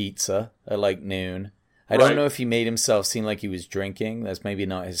some pizza at like noon. I don't know if he made himself seem like he was drinking. That's maybe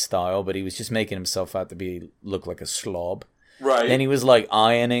not his style, but he was just making himself out to look like a slob. Right. Then he was like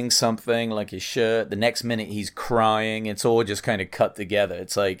ironing something, like his shirt. The next minute he's crying. It's all just kind of cut together.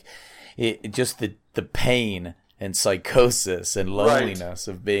 It's like just the pain and psychosis and loneliness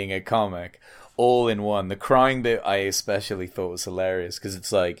of being a comic all in one. The crying bit I especially thought was hilarious because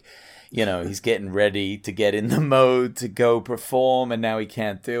it's like, he's getting ready to get in the mode to go perform and now he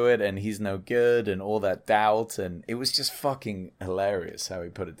can't do it and he's no good and all that doubt. And it was just fucking hilarious how he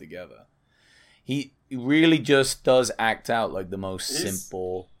put it together. He really just does act out like the most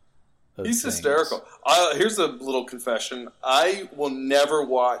simple of He's things. Hysterical. Here's a little confession. I will never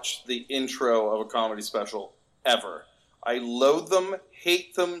watch the intro of a comedy special ever. I loathe them,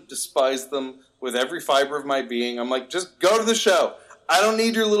 hate them, despise them with every fiber of my being. I'm like, just go to the show. I don't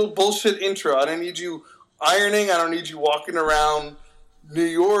need your little bullshit intro. I don't need you ironing. I don't need you walking around New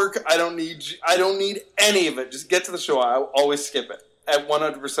York. I don't need any of it. Just get to the show. I always skip it at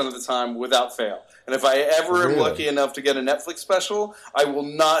 100% of the time without fail. And if I ever am lucky enough to get a Netflix special, I will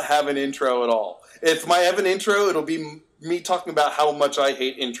not have an intro at all. If I have an intro, it'll be me talking about how much I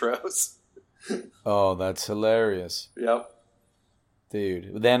hate intros. Oh, that's hilarious. Yep.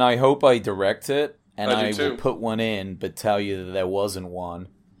 Dude, then I hope I direct it, and I will put one in, but tell you that there wasn't one.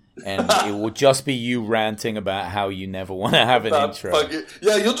 And it will just be you ranting about how you never want to have an intro.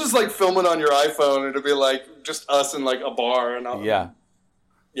 Yeah, you'll just like film it on your iPhone. It'll be like just us in like a bar. And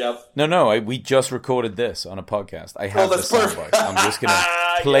Yep. No, we just recorded this on a podcast. I have the soundbite. I'm just going to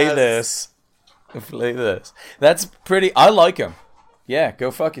play this. Play this. That's pretty... I like them. Yeah, go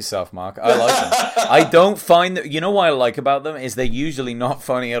fuck yourself, Mark. I like them. I don't find that... You know what I like about them is they're usually not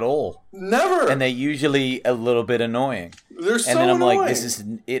funny at all. Never. And they're usually a little bit annoying. They're so And then I'm annoying. like,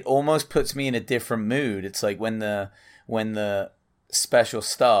 it almost puts me in a different mood. It's like when the special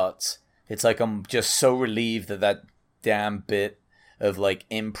starts, it's like I'm just so relieved that damn bit of like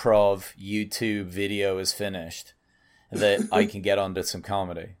improv YouTube video is finished, that I can get onto some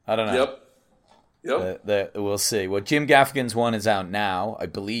comedy. I don't know. Yep. We'll see. Well, Jim Gaffigan's one is out now, I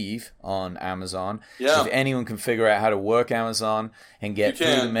believe, on Amazon. Yeah. If anyone can figure out how to work Amazon and get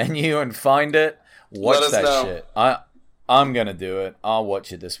through the menu and find it, watch that shit. I'm going to do it. I'll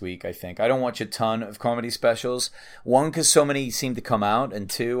watch it this week, I think. I don't watch a ton of comedy specials. One, because so many seem to come out. And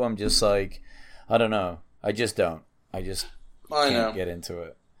two, I'm just like, I don't know. I just don't. I can't get into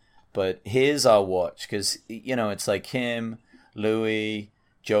it. But his I'll watch because, you know, it's like him, Louis,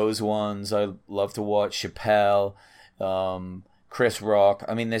 Joe's ones I love to watch, Chappelle, Chris Rock.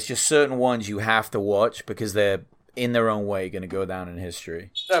 I mean, there's just certain ones you have to watch because they're, in their own way, going to go down in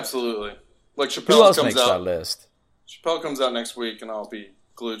history. Absolutely. Like Chappelle Who else comes makes out. That list? Chappelle comes out next week, and I'll be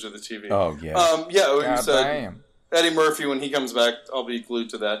glued to the TV. Oh, yeah. You said Eddie Murphy, when he comes back, I'll be glued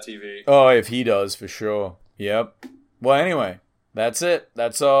to that TV. Oh, if he does, for sure. Yep. Well, anyway, that's it.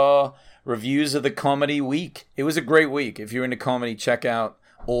 That's our reviews of the comedy week. It was a great week. If you're into comedy, check out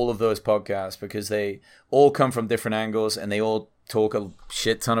all of those podcasts because they all come from different angles and they all talk a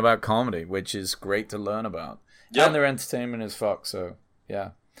shit ton about comedy, which is great to learn about. Yep. And their entertainment is fuck, so yeah.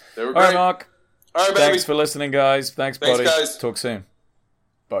 They were all great. right, Mark. All right, baby. Thanks for listening, guys. Thanks, buddy. Guys. Talk soon.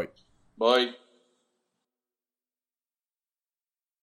 Bye. Bye.